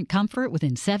in joint comfort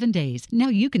within 7 days. Now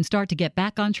you can start to get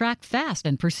back on track fast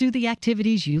and pursue the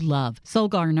activities you love.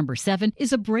 Solgar number 7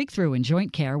 is a breakthrough in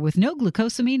joint care with no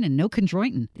glucosamine and no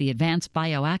chondroitin. The advanced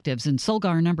bioactives in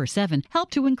Solgar number 7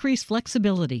 help to increase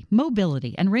flexibility,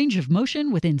 mobility, and range of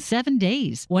motion within 7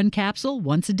 days. One capsule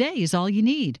once a day is all you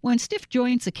need. When stiff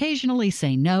joints occasionally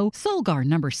say no, Solgar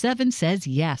number 7 says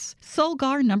yes.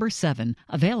 Solgar number 7.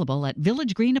 Available at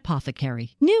Village Green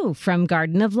Apothecary. New from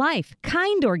Garden of Life,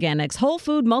 Kind Organics Whole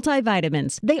Food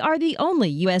Multivitamins. They are the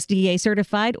only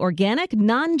USDA-certified, organic,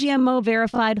 non-GMO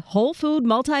verified whole food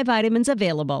multivitamins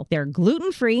available. They're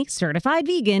gluten-free, certified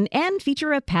vegan, and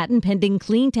feature a patent-pending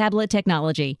clean tablet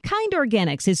technology. Kind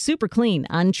Organics is super clean,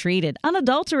 untreated,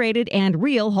 unadulterated, and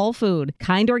real whole food.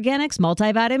 Kind Organics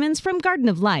multivitamins from Garden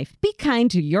of Life. Be kind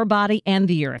to your body and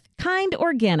the earth. Kind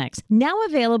Organics, now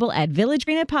available at Village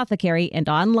Green Apothecary and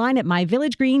online at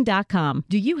myvillagegreen.com.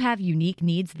 Do you have unique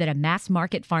needs that a mass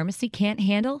market pharmacy can't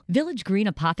handle? Village Green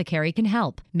Apothecary can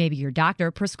help. Maybe your doctor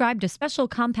prescribed a special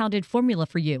compounded formula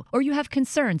for you, or you have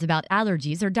concerns about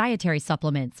allergies or dietary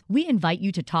supplements. We invite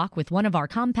you to talk with one of our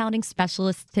compounding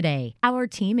specialists today. Our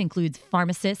team includes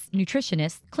pharmacists,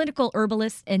 nutritionists, clinical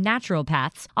herbalists, and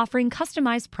naturopaths, offering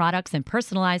customized products and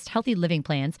personalized healthy living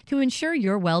plans to ensure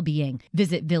your well-being.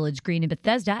 Visit Village Green in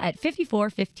Bethesda at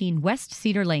 5415 West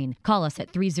Cedar Lane. Call us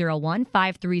at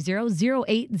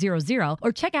 301-530-0800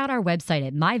 or check out our website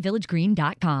at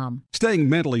myvillagegreen.com. Staying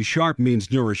mentally sharp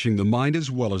means nourishing the mind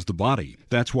as well as the body.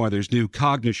 That's why there's new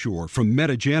Cognisure from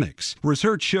Metagenics.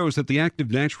 Research shows that the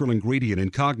active natural ingredient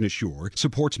in Cognisure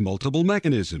supports multiple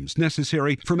mechanisms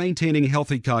necessary for maintaining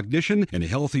healthy cognition and a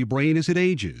healthy brain as it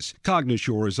ages.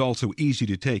 Cognisure is also easy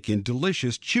to take in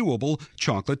delicious, chewable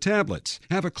chocolate tablets.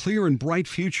 Have a clear and bright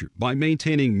future by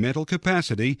maintaining mental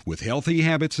capacity with healthy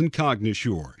habits and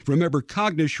Cognisure. Remember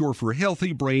Cognisure for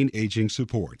healthy brain aging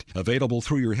support. Available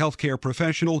through your healthcare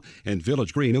professional and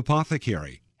Village Green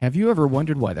Apothecary. Have you ever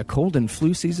wondered why the cold and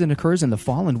flu season occurs in the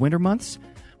fall and winter months?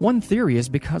 One theory is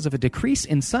because of a decrease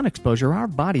in sun exposure, our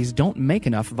bodies don't make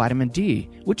enough vitamin D,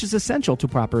 which is essential to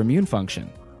proper immune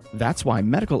function. That's why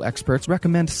medical experts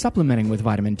recommend supplementing with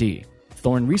vitamin D.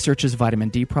 Thorne Research's vitamin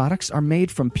D products are made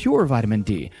from pure vitamin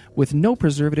D with no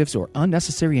preservatives or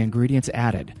unnecessary ingredients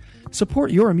added.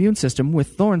 Support your immune system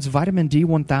with Thorne's vitamin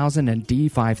D1000 and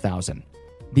D5000.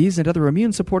 These and other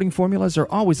immune-supporting formulas are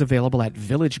always available at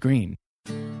Village Green.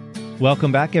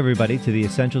 Welcome back, everybody, to the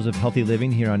Essentials of Healthy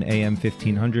Living here on AM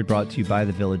 1500, brought to you by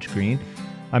the Village Green.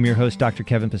 I'm your host, Dr.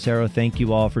 Kevin Passero. Thank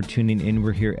you all for tuning in.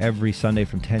 We're here every Sunday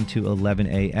from 10 to 11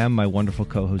 a.m. My wonderful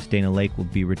co-host, Dana Lake, will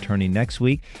be returning next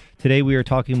week. Today, we are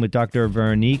talking with Dr.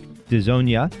 Veronique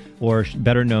Dezonia, or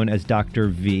better known as Dr.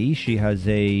 V. She has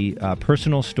a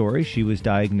personal story. She was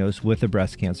diagnosed with a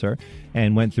breast cancer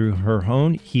and went through her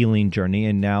own healing journey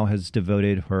and now has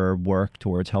devoted her work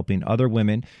towards helping other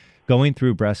women going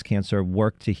through breast cancer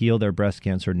work to heal their breast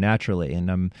cancer naturally.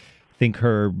 And I think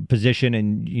her position,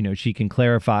 and she can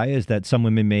clarify, is that some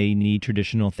women may need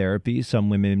traditional therapy, some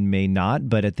women may not.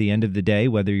 But at the end of the day,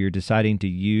 whether you're deciding to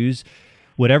use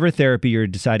whatever therapy you're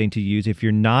deciding to use, if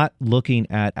you're not looking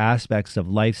at aspects of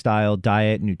lifestyle,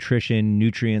 diet, nutrition,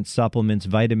 nutrients, supplements,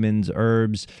 vitamins,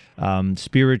 herbs,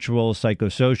 spiritual,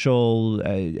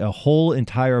 psychosocial, a whole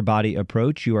entire body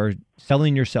approach, you are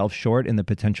selling yourself short in the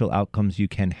potential outcomes you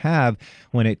can have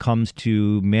when it comes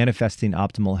to manifesting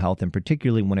optimal health, and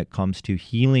particularly when it comes to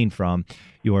healing from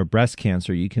your breast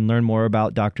cancer. You can learn more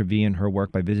about Dr. V and her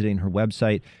work by visiting her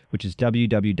website, which is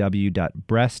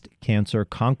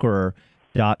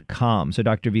www.breastcancerconqueror.com. So,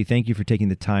 Dr. V, thank you for taking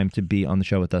the time to be on the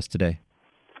show with us today.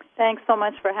 Thanks so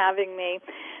much for having me.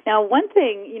 Now, one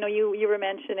thing, you were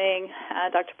mentioning,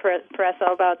 Dr.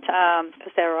 Passero, about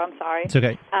Passero, I'm sorry. It's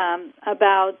okay.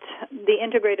 About the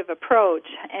integrative approach.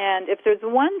 And if there's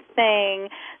one thing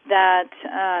that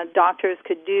doctors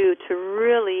could do to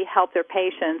really help their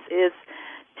patients is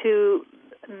to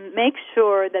make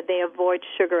sure that they avoid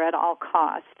sugar at all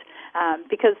costs,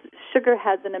 because sugar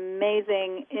has an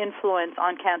amazing influence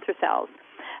on cancer cells.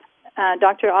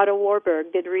 Dr. Otto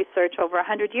Warburg did research over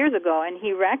 100 years ago, and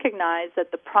he recognized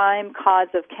that the prime cause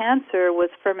of cancer was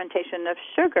fermentation of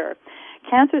sugar.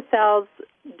 Cancer cells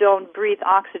don't breathe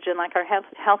oxygen like our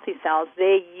healthy cells.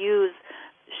 They use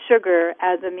sugar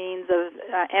as a means of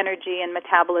energy and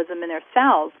metabolism in their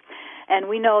cells. And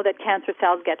we know that cancer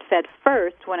cells get fed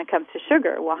first when it comes to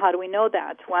sugar. Well, how do we know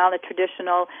that? Well, a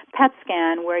traditional PET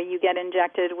scan where you get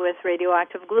injected with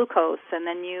radioactive glucose, and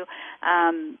then you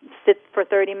sit for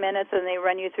 30 minutes and they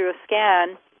run you through a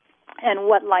scan, And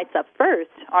what lights up first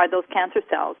are those cancer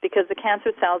cells, because the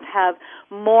cancer cells have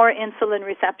more insulin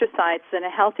receptor sites than a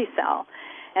healthy cell.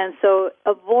 And so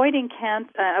avoiding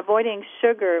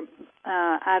sugar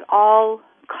at all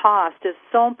cost is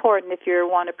so important if you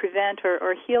want to prevent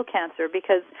or heal cancer,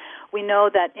 because we know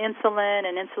that insulin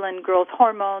and insulin growth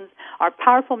hormones are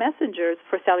powerful messengers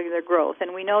for cellular growth,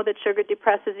 and we know that sugar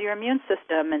depresses your immune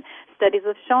system, and studies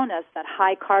have shown us that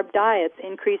high-carb diets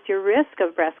increase your risk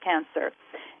of breast cancer.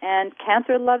 And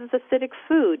cancer loves acidic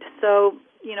food, so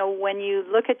when you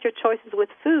look at your choices with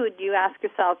food, you ask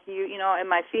yourself,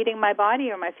 am I feeding my body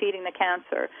or am I feeding the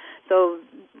cancer? So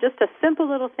just a simple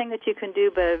little thing that you can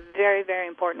do, but a very, very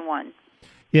important one.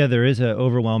 Yeah, there is an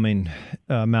overwhelming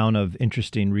amount of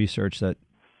interesting research that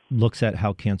looks at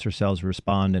how cancer cells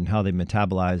respond and how they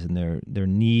metabolize and their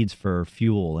needs for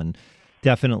fuel, and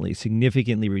definitely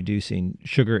significantly reducing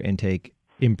sugar intake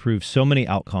improves so many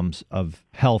outcomes of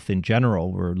health in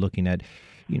general. We're looking at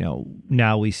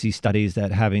now we see studies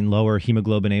that having lower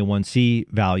hemoglobin A1C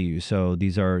values, so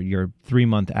these are your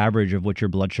 3-month average of what your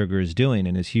blood sugar is doing,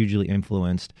 and is hugely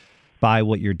influenced by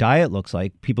what your diet looks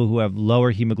like. People who have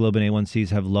lower hemoglobin A1Cs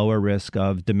have lower risk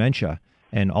of dementia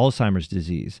and Alzheimer's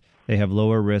disease. They have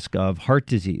lower risk of heart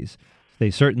disease.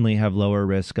 They certainly have lower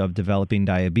risk of developing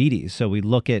diabetes. So we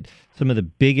look at some of the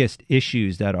biggest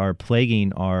issues that are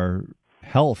plaguing our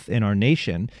health in our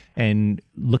nation, and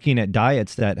looking at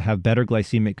diets that have better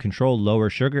glycemic control, lower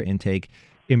sugar intake,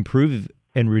 improve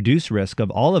and reduce risk of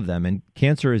all of them. And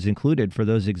cancer is included for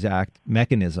those exact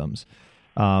mechanisms.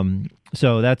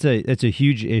 So it's a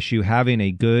huge issue, having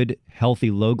a good,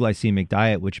 healthy, low glycemic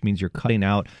diet, which means you're cutting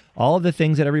out all of the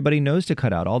things that everybody knows to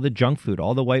cut out, all the junk food,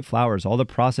 all the white flours, all the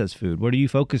processed food. What are you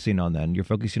focusing on then? You're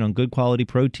focusing on good quality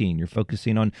protein. You're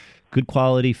focusing on good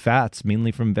quality fats,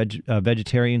 mainly from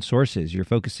vegetarian sources. You're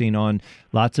focusing on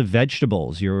lots of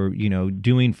vegetables. You're,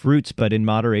 doing fruits, but in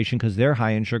moderation, because they're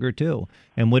high in sugar too.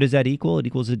 And what does that equal? It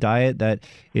equals a diet that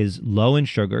is low in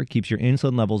sugar, keeps your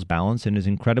insulin levels balanced, and is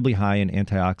incredibly high in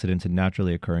antioxidants and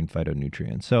naturally occurring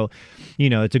phytonutrients. So,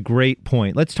 it's a great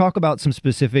point. Let's talk about some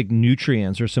specific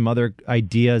nutrients or some other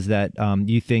ideas that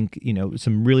you think,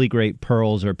 some really great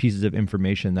pearls or pieces of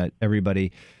information that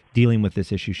everybody dealing with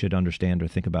this issue should understand or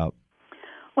think about.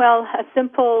 Well, a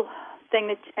simple thing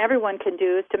that everyone can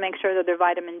do is to make sure that their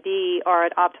vitamin D are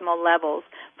at optimal levels.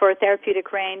 For a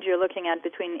therapeutic range, you're looking at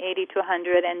between 80 to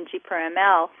 100 ng per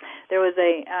ml. There was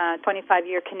a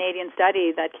 25-year Canadian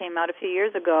study that came out a few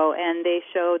years ago, and they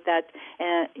showed that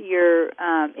your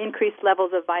increased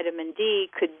levels of vitamin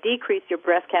D could decrease your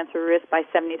breast cancer risk by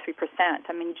 73%.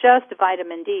 I mean, just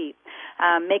vitamin D.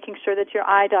 Making sure that your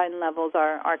iodine levels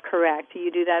are correct.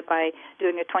 You do that by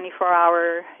doing a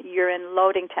 24-hour urine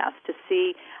loading test to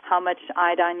see how much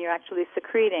iodine you're actually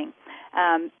secreting.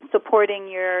 Supporting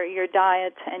your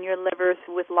diet and your livers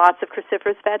with lots of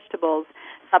cruciferous vegetables,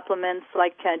 supplements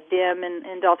like DIM and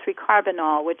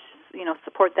indole-3-carbinol, which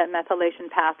support that methylation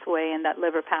pathway and that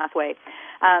liver pathway.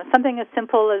 Something as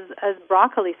simple as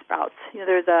broccoli sprouts.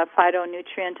 There's a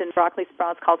phytonutrient in broccoli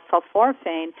sprouts called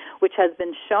sulforaphane, which has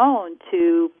been shown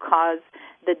to cause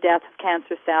the death of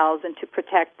cancer cells and to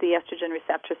protect the estrogen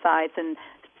receptor sites and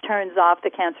turns off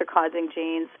the cancer-causing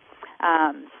genes.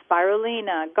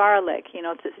 Spirulina, garlic,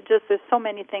 there's so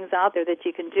many things out there that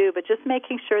you can do, but just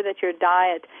making sure that your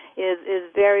diet is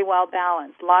very well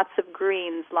balanced. Lots of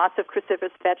greens, lots of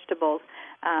cruciferous vegetables,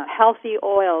 healthy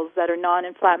oils that are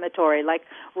non-inflammatory, like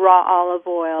raw olive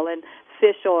oil and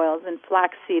fish oils and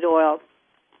flaxseed oil.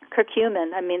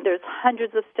 Curcumin. I mean, there's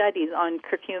hundreds of studies on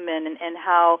curcumin and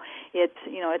how it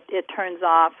turns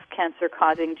off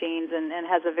cancer-causing genes and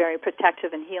has a very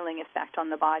protective and healing effect on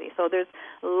the body. So there's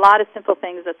a lot of simple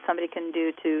things that somebody can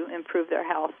do to improve their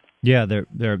health. Yeah,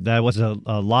 that was a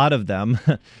lot of them.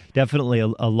 Definitely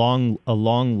a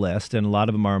long list, and a lot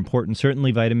of them are important.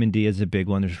 Certainly, vitamin D is a big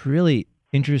one. There's really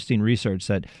interesting research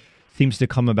that seems to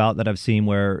come about that I've seen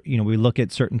where, we look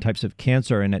at certain types of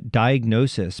cancer, and at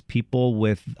diagnosis, people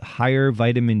with higher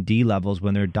vitamin D levels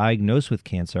when they're diagnosed with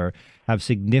cancer have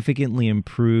significantly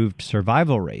improved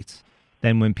survival rates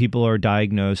than when people are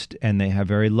diagnosed and they have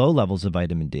very low levels of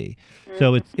vitamin D. Mm-hmm.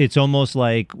 So it's almost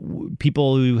like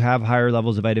people who have higher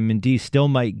levels of vitamin D still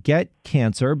might get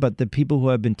cancer, but the people who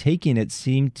have been taking it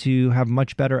seem to have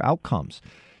much better outcomes.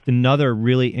 Another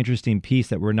really interesting piece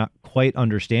that we're not quite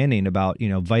understanding about,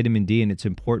 vitamin D and its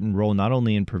important role not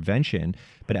only in prevention,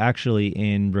 but actually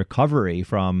in recovery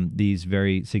from these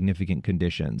very significant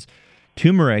conditions.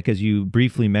 Turmeric, as you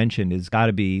briefly mentioned, has got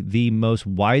to be the most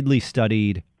widely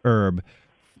studied herb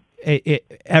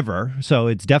ever. So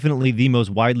it's definitely the most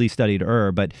widely studied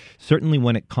herb, but certainly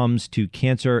when it comes to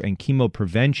cancer and chemo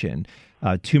prevention,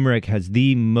 turmeric has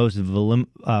the most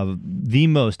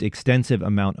extensive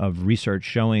amount of research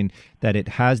showing that it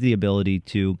has the ability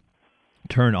to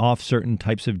turn off certain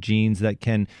types of genes that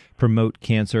can promote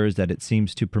cancers, that it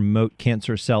seems to promote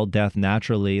cancer cell death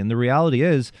naturally. And the reality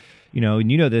is,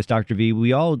 and you know this, Dr. V,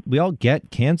 we all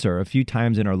get cancer a few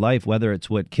times in our life, whether it's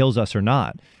what kills us or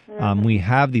not. We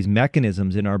have these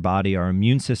mechanisms in our body, our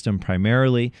immune system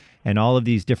primarily, and all of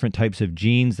these different types of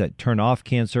genes that turn off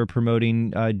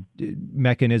cancer-promoting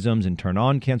mechanisms and turn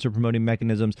on cancer-promoting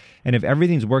mechanisms. And if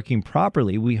everything's working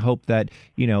properly, we hope that,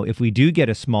 if we do get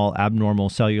a small abnormal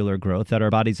cellular growth, that our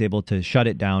body's able to shut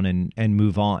it down and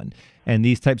move on. And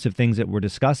these types of things that we're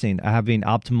discussing, having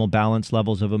optimal balance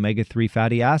levels of omega-3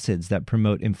 fatty acids that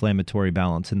promote inflammatory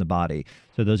balance in the body.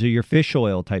 So those are your fish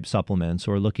oil type supplements,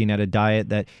 or looking at a diet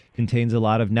that contains a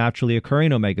lot of naturally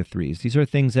occurring omega-3s. These are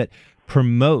things that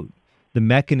promote the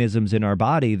mechanisms in our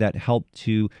body that help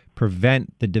to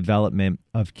prevent the development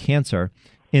of cancer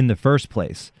in the first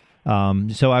place.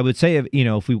 So I would say,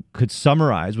 if we could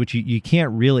summarize, which you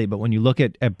can't really, but when you look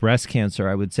at breast cancer,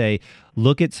 I would say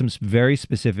look at some very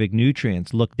specific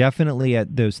nutrients. Look definitely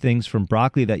at those things from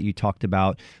broccoli that you talked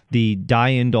about. The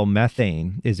diindole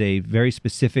methane is a very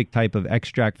specific type of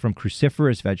extract from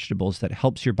cruciferous vegetables that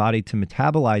helps your body to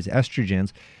metabolize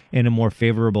estrogens in a more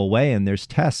favorable way. And there's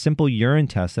tests, simple urine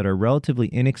tests that are relatively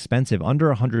inexpensive,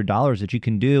 under $100, that you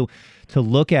can do to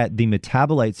look at the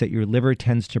metabolites that your liver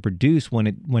tends to produce when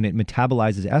it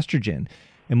metabolizes estrogen.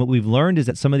 And what we've learned is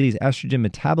that some of these estrogen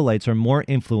metabolites are more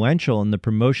influential in the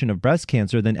promotion of breast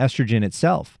cancer than estrogen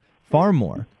itself, far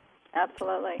more.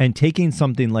 Absolutely. And taking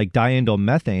something like diindole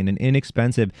methane, an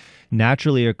inexpensive,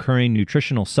 naturally occurring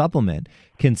nutritional supplement,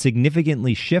 can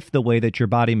significantly shift the way that your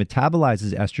body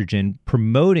metabolizes estrogen,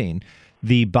 promoting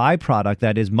the byproduct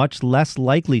that is much less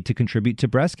likely to contribute to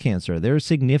breast cancer. There's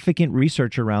significant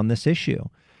research around this issue.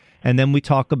 And then we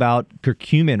talk about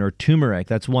curcumin or turmeric.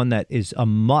 That's one that is a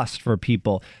must for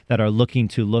people that are looking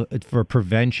to look for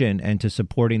prevention and to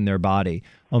supporting their body.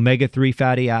 Omega-3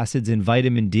 fatty acids and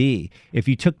vitamin D. If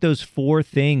you took those four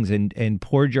things and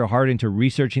poured your heart into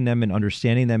researching them and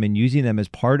understanding them and using them as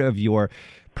part of your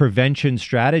prevention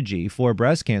strategy for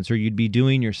breast cancer, you'd be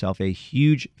doing yourself a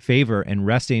huge favor and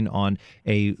resting on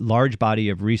a large body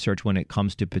of research when it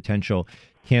comes to potential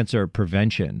cancer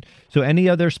prevention. So any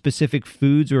other specific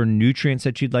foods or nutrients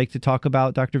that you'd like to talk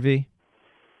about, Dr. V?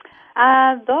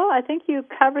 Though I think you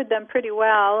covered them pretty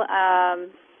well.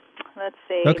 Let's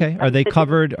see. Okay. Are they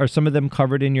covered? Are some of them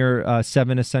covered in your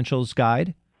 7 Essentials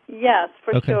guide? Yes,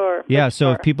 for sure. Yeah,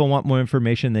 so if people want more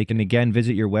information, they can again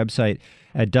visit your website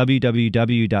at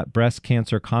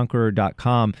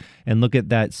www.breastcancerconqueror.com and look at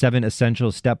that 7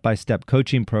 Essentials step-by-step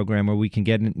coaching program where you can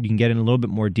get in a little bit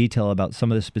more detail about some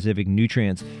of the specific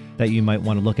nutrients that you might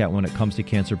want to look at when it comes to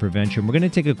cancer prevention. We're going to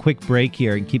take a quick break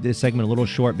here and keep this segment a little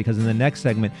short because in the next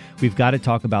segment, we've got to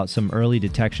talk about some early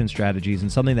detection strategies and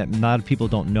something that a lot of people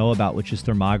don't know about, which is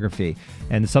thermography.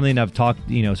 And something I've talked,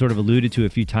 sort of alluded to a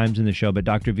few times in the show, but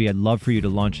Dr. V, I'd love for you to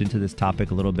launch into this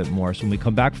topic a little bit more. So when we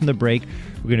come back from the break,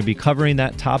 we're going to be covering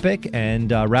that topic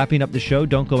and wrapping up the show.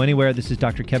 Don't go anywhere. This is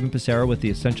Dr. Kevin Passero with the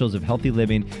Essentials of Healthy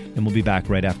Living, and we'll be back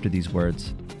right after these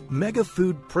words. Mega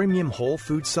Food Premium Whole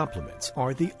Food Supplements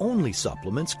are the only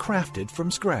supplements crafted from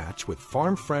scratch with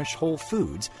farm-fresh whole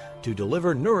foods to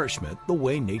deliver nourishment the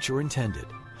way nature intended.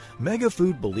 Mega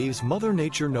Food believes Mother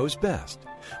Nature knows best.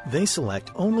 They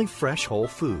select only fresh whole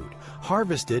food,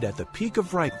 harvested at the peak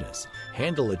of ripeness,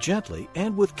 handle it gently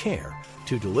and with care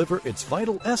to deliver its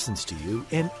vital essence to you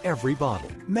in every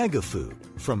bottle. Mega Food,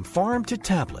 from farm to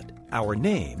tablet. Our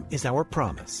name is our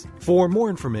promise. For more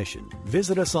information,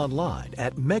 visit us online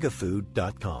at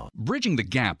megafood.com. Bridging the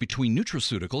gap between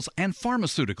nutraceuticals and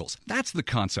pharmaceuticals. That's the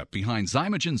concept behind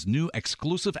Zymogen's new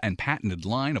exclusive and patented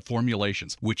line of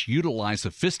formulations, which utilize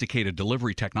sophisticated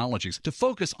delivery technologies to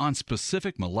focus on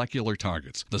specific molecular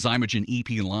targets. The Zymogen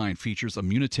EP line features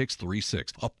Immunotix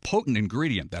 3.6, a potent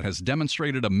ingredient that has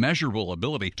demonstrated a measurable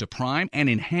ability to prime and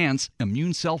enhance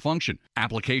immune cell function.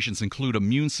 Applications include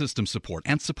immune system support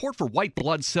and support for white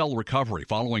blood cell recovery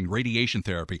following radiation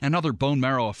therapy and other bone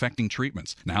marrow affecting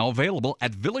treatments. Now available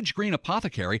at Village Green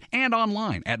Apothecary and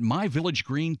online at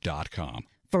myvillagegreen.com.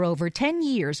 For over 10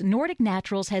 years, Nordic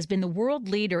Naturals has been the world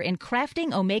leader in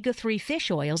crafting omega-3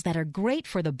 fish oils that are great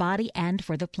for the body and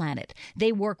for the planet.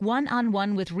 They work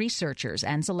one-on-one with researchers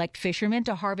and select fishermen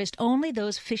to harvest only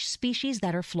those fish species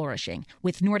that are flourishing.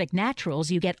 With Nordic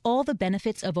Naturals, you get all the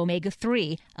benefits of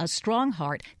omega-3, a strong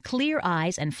heart, clear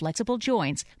eyes, and flexible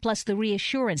joints, plus the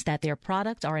reassurance that their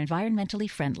products are environmentally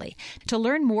friendly. To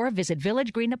learn more, visit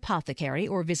Village Green Apothecary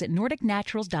or visit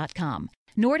NordicNaturals.com.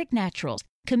 Nordic Naturals.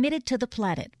 Committed to the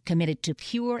planet, committed to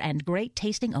pure and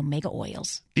great-tasting omega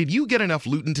oils. Did you get enough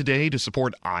lutein today to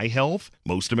support eye health?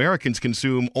 Most Americans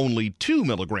consume only 2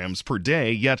 milligrams per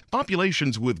day, yet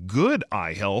populations with good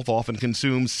eye health often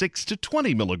consume 6 to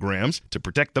 20 milligrams to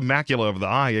protect the macula of the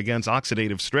eye against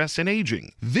oxidative stress and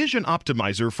aging. Vision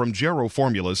Optimizer from Gero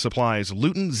Formulas supplies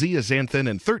lutein, zeaxanthin,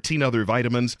 and 13 other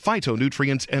vitamins,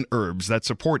 phytonutrients, and herbs that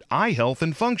support eye health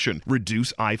and function,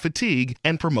 reduce eye fatigue,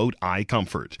 and promote eye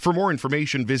comfort. For more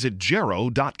information, visit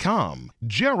Gero.com.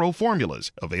 Gero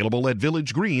Formulas, available at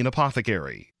Village Green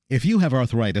Apothecary. If you have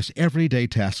arthritis, everyday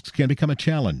tasks can become a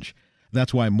challenge.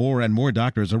 That's why more and more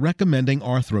doctors are recommending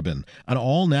Arthrobin, an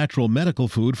all-natural medical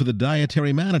food for the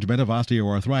dietary management of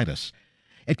osteoarthritis.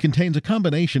 It contains a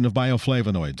combination of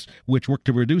bioflavonoids, which work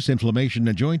to reduce inflammation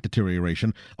and joint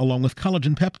deterioration, along with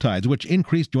collagen peptides, which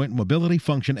increase joint mobility,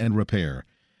 function, and repair.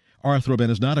 Arthrobin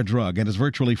is not a drug and is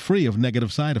virtually free of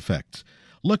negative side effects.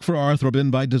 Look for Arthrobin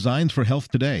by Designs for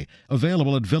Health today,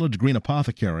 available at Village Green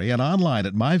Apothecary and online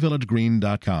at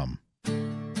myvillagegreen.com.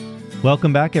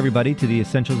 Welcome back, everybody, to the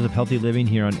Essentials of Healthy Living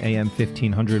here on AM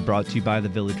 1500, brought to you by the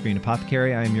Village Green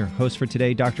Apothecary. I am your host for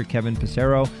today, Dr. Kevin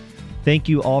Passero. Thank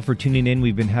you all for tuning in.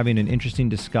 We've been having an interesting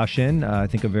discussion, I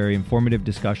think a very informative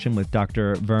discussion with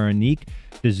Dr. Veronique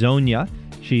Dezonia.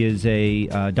 She is a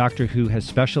doctor who has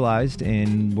specialized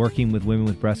in working with women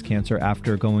with breast cancer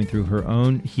after going through her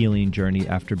own healing journey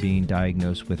after being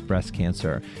diagnosed with breast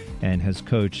cancer, and has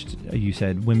coached, you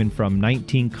said, women from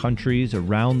 19 countries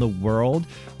around the world,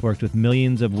 worked with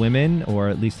millions of women, or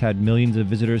at least had millions of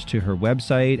visitors to her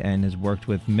website, and has worked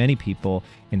with many people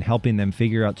in helping them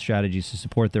figure out strategies to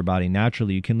support their body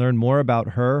naturally. You can learn more about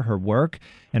her work,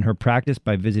 and her practice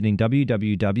by visiting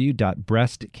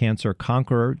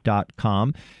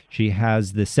www.breastcancerconqueror.com. She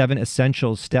has the 7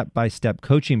 Essentials step-by-step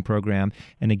coaching program,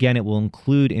 and again, it will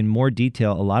include in more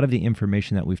detail a lot of the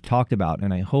information that we've talked about,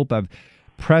 and I hope I've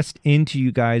pressed into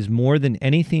you guys more than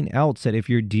anything else that if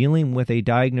you're dealing with a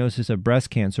diagnosis of breast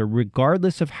cancer,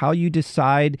 regardless of how you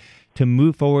decide to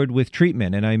move forward with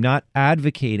treatment, and I'm not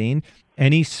advocating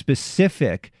any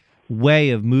specific way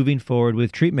of moving forward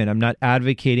with treatment. I'm not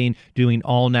advocating doing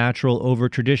all natural over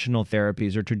traditional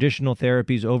therapies or traditional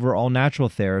therapies over all natural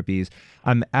therapies.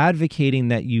 I'm advocating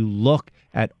that you look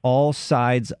at all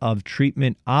sides of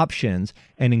treatment options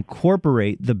and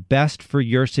incorporate the best for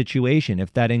your situation.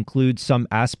 If that includes some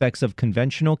aspects of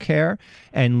conventional care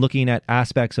and looking at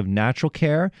aspects of natural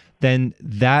care, then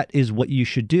that is what you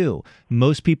should do.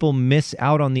 Most people miss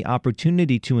out on the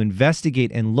opportunity to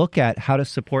investigate and look at how to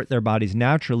support their bodies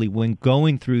naturally when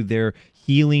going through their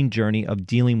healing journey of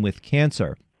dealing with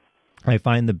cancer. I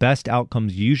find the best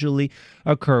outcomes usually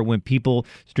occur when people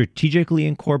strategically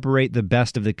incorporate the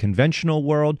best of the conventional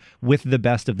world with the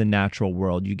best of the natural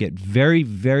world. You get very,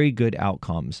 very good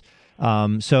outcomes.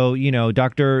 So,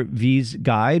 Dr. V's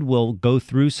guide will go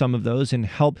through some of those and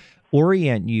help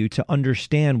orient you to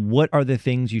understand what are the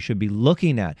things you should be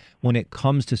looking at when it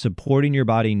comes to supporting your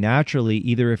body naturally,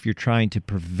 either if you're trying to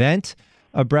prevent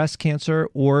a breast cancer,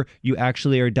 or you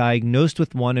actually are diagnosed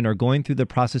with one and are going through the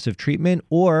process of treatment,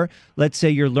 or let's say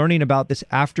you're learning about this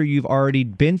after you've already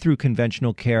been through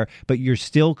conventional care, but you're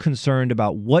still concerned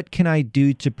about what can I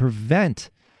do to prevent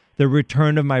the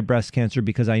return of my breast cancer,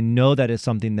 because I know that is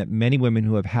something that many women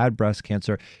who have had breast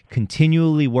cancer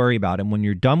continually worry about. And when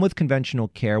you're done with conventional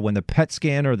care, when the PET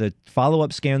scan or the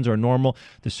follow-up scans are normal,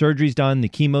 the surgery's done, the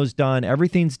chemo's done,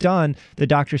 everything's done, the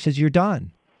doctor says you're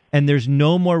done. And there's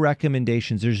no more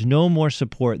recommendations. There's no more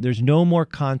support. There's no more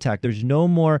contact. There's no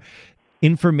more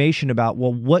information about,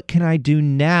 well, what can I do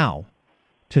now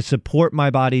to support my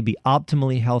body, be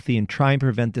optimally healthy, and try and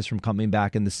prevent this from coming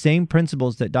back? And the same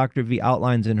principles that Dr. V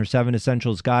outlines in her 7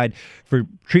 Essentials Guide for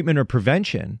treatment or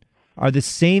prevention are the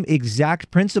same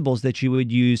exact principles that you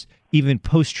would use even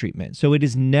post-treatment. So it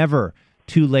is never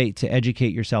too late to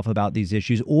educate yourself about these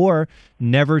issues, or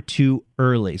never too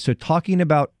early. So talking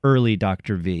about early,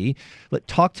 Dr. V,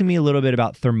 talk to me a little bit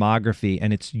about thermography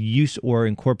and its use or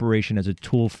incorporation as a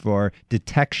tool for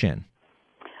detection.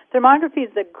 Thermography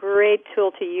is a great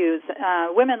tool to use.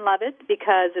 Women love it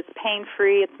because it's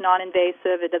pain-free, it's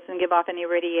non-invasive, it doesn't give off any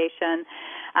radiation,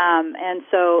 and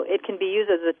so it can be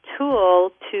used as a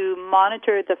tool to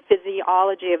monitor the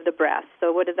physiology of the breast.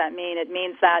 So what does that mean? It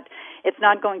means that it's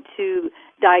not going to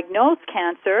diagnose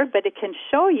cancer, but it can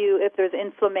show you if there's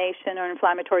inflammation or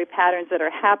inflammatory patterns that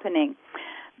are happening.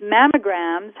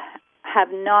 Mammograms have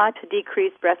not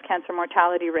decreased breast cancer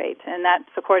mortality rate, and that's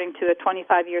according to a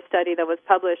 25-year study that was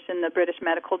published in the British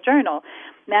Medical Journal.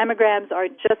 Mammograms are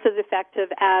just as effective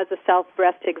as a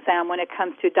self-breast exam when it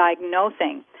comes to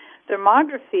diagnosing.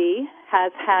 Thermography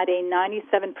has had a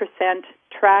 97%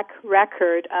 track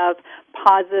record of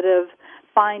positive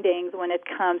findings when it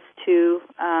comes to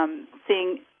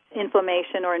seeing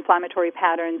inflammation or inflammatory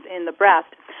patterns in the breast.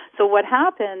 So what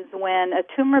happens when a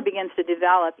tumor begins to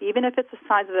develop, even if it's the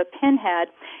size of a pinhead,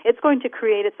 it's going to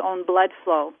create its own blood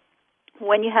flow.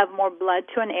 When you have more blood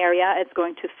to an area, it's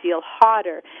going to feel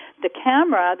hotter. The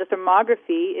camera, the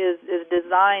thermography, is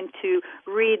designed to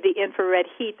read the infrared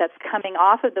heat that's coming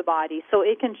off of the body, so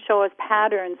it can show us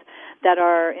patterns that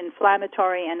are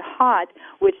inflammatory and hot,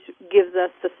 which gives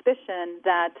us suspicion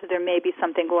that there may be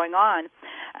something going on.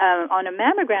 On a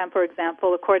mammogram, for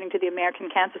example, according to the American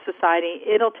Cancer Society,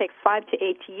 it'll take 5 to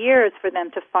 8 years for them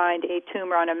to find a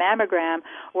tumor on a mammogram,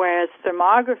 whereas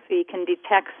thermography can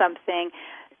detect something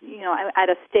at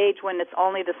a stage when it's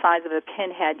only the size of a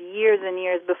pinhead, years and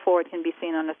years before it can be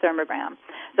seen on a thermogram.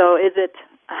 So is it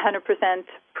 100%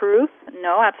 proof?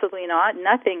 No, absolutely not.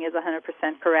 Nothing is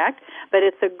 100% correct, but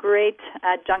it's a great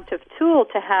adjunctive tool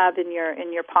to have in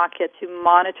your pocket to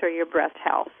monitor your breast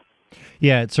health.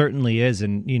 Yeah, it certainly is.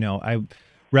 And, I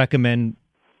recommend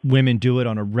women do it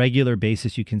on a regular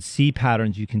basis. You can see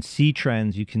patterns, you can see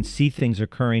trends, you can see things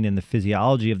occurring in the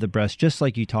physiology of the breast, just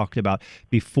like you talked about,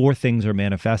 before things are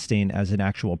manifesting as an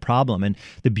actual problem. And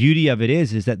the beauty of it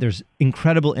is that there's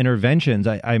incredible interventions.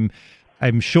 I'm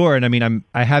sure, and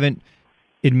I haven't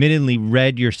admittedly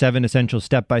read your 7 Essential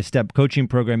Step-by-Step coaching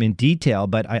program in detail,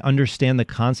 but I understand the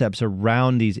concepts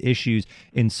around these issues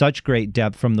in such great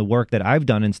depth from the work that I've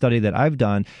done and study that I've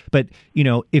done. But,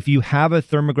 if you have a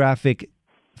thermographic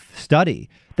study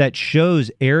that shows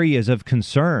areas of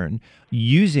concern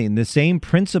using the same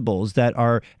principles that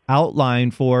are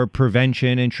outlined for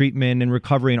prevention and treatment and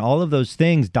recovery and all of those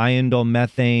things, diindole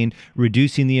methane,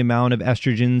 reducing the amount of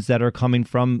estrogens that are coming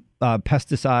from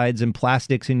pesticides and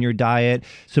plastics in your diet,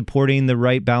 supporting the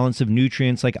right balance of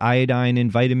nutrients like iodine and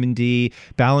vitamin D,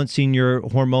 balancing your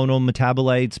hormonal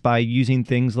metabolites by using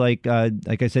things like I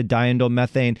said, diindole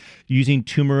methane, using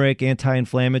turmeric,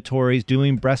 anti-inflammatories,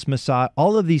 doing breast massage.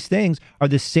 All of these things are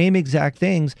the same exact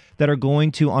things that are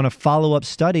going to, on a follow-up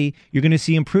study, you're going to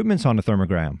see improvements on a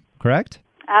thermogram, correct?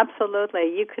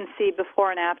 Absolutely. You can see before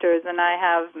and afters, and I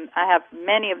have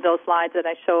many of those slides that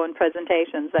I show in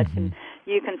presentations that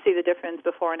you can see the difference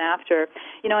before and after.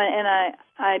 And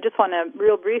I just want to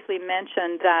real briefly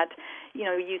mention that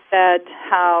you said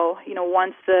how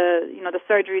once the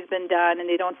surgery's been done and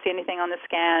they don't see anything on the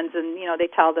scans, and they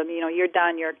tell them you're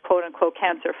done, you're quote unquote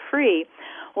cancer free.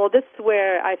 Well, this is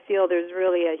where I feel there's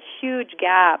really a huge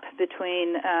gap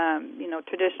between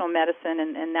traditional medicine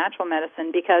and natural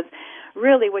medicine, because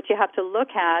really what you have to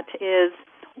look at is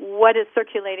what is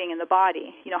circulating in the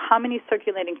body. How many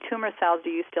circulating tumor cells do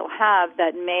you still have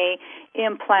that may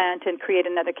implant and create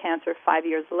another cancer 5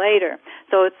 years later?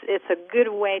 So it's a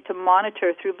good way to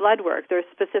monitor through blood work. There's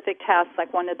specific tests,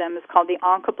 like one of them is called the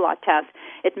Oncoblot test.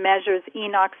 It measures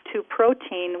ENOX2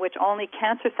 protein, which only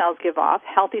cancer cells give off.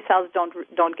 Healthy cells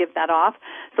don't give that off.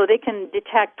 So they can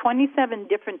detect 27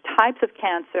 different types of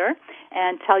cancer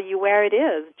and tell you where it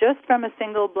is just from a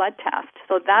single blood test.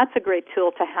 So that's a great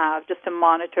tool to have, just to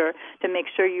monitor to make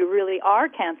sure you really are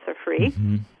cancer-free.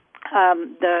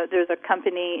 There's a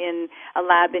company in a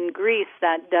lab in Greece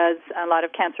that does a lot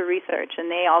of cancer research, and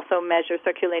they also measure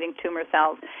circulating tumor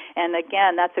cells. And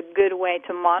again, that's a good way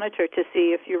to monitor to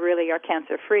see if you really are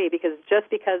cancer-free, because just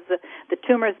because the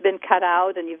tumor's been cut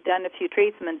out and you've done a few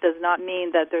treatments does not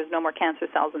mean that there's no more cancer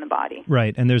cells in the body.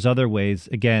 Right, and there's other ways,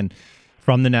 again,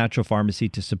 from the natural pharmacy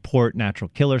to support natural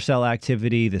killer cell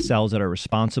activity, the cells that are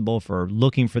responsible for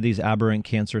looking for these aberrant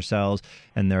cancer cells.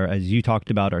 And there, as you talked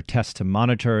about, are tests to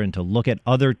monitor and to look at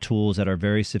other tools that are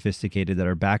very sophisticated, that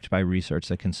are backed by research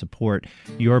that can support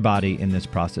your body in this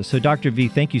process. So Dr. V,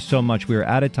 thank you so much. We are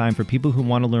out of time. For people who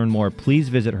want to learn more, please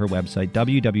visit her website,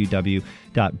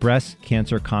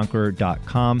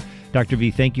 www.breastcancerconqueror.com. Dr. V,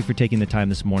 thank you for taking the time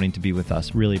this morning to be with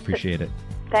us. Really appreciate it.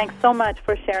 Thanks so much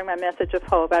for sharing my message of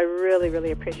hope. I really,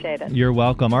 really appreciate it. You're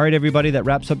welcome. All right, everybody, that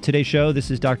wraps up today's show. This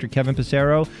is Dr. Kevin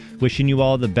Passero, wishing you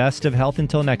all the best of health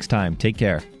until next time. Take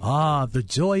care. Ah, the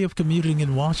joy of commuting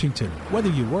in Washington. Whether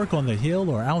you work on the Hill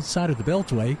or outside of the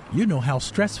Beltway, you know how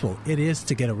stressful it is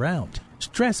to get around.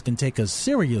 Stress can take a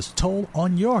serious toll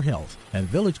on your health, and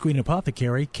Village Green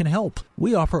Apothecary can help.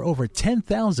 We offer over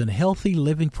 10,000 healthy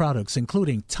living products,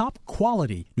 including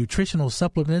top-quality nutritional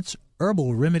supplements,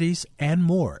 herbal remedies, and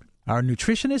more. Our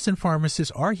nutritionists and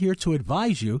pharmacists are here to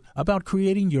advise you about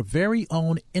creating your very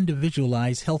own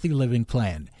individualized healthy living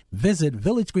plan. Visit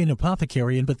Village Green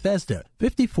Apothecary in Bethesda,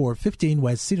 5415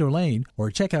 West Cedar Lane, or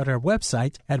check out our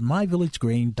website at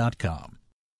myvillagegreen.com.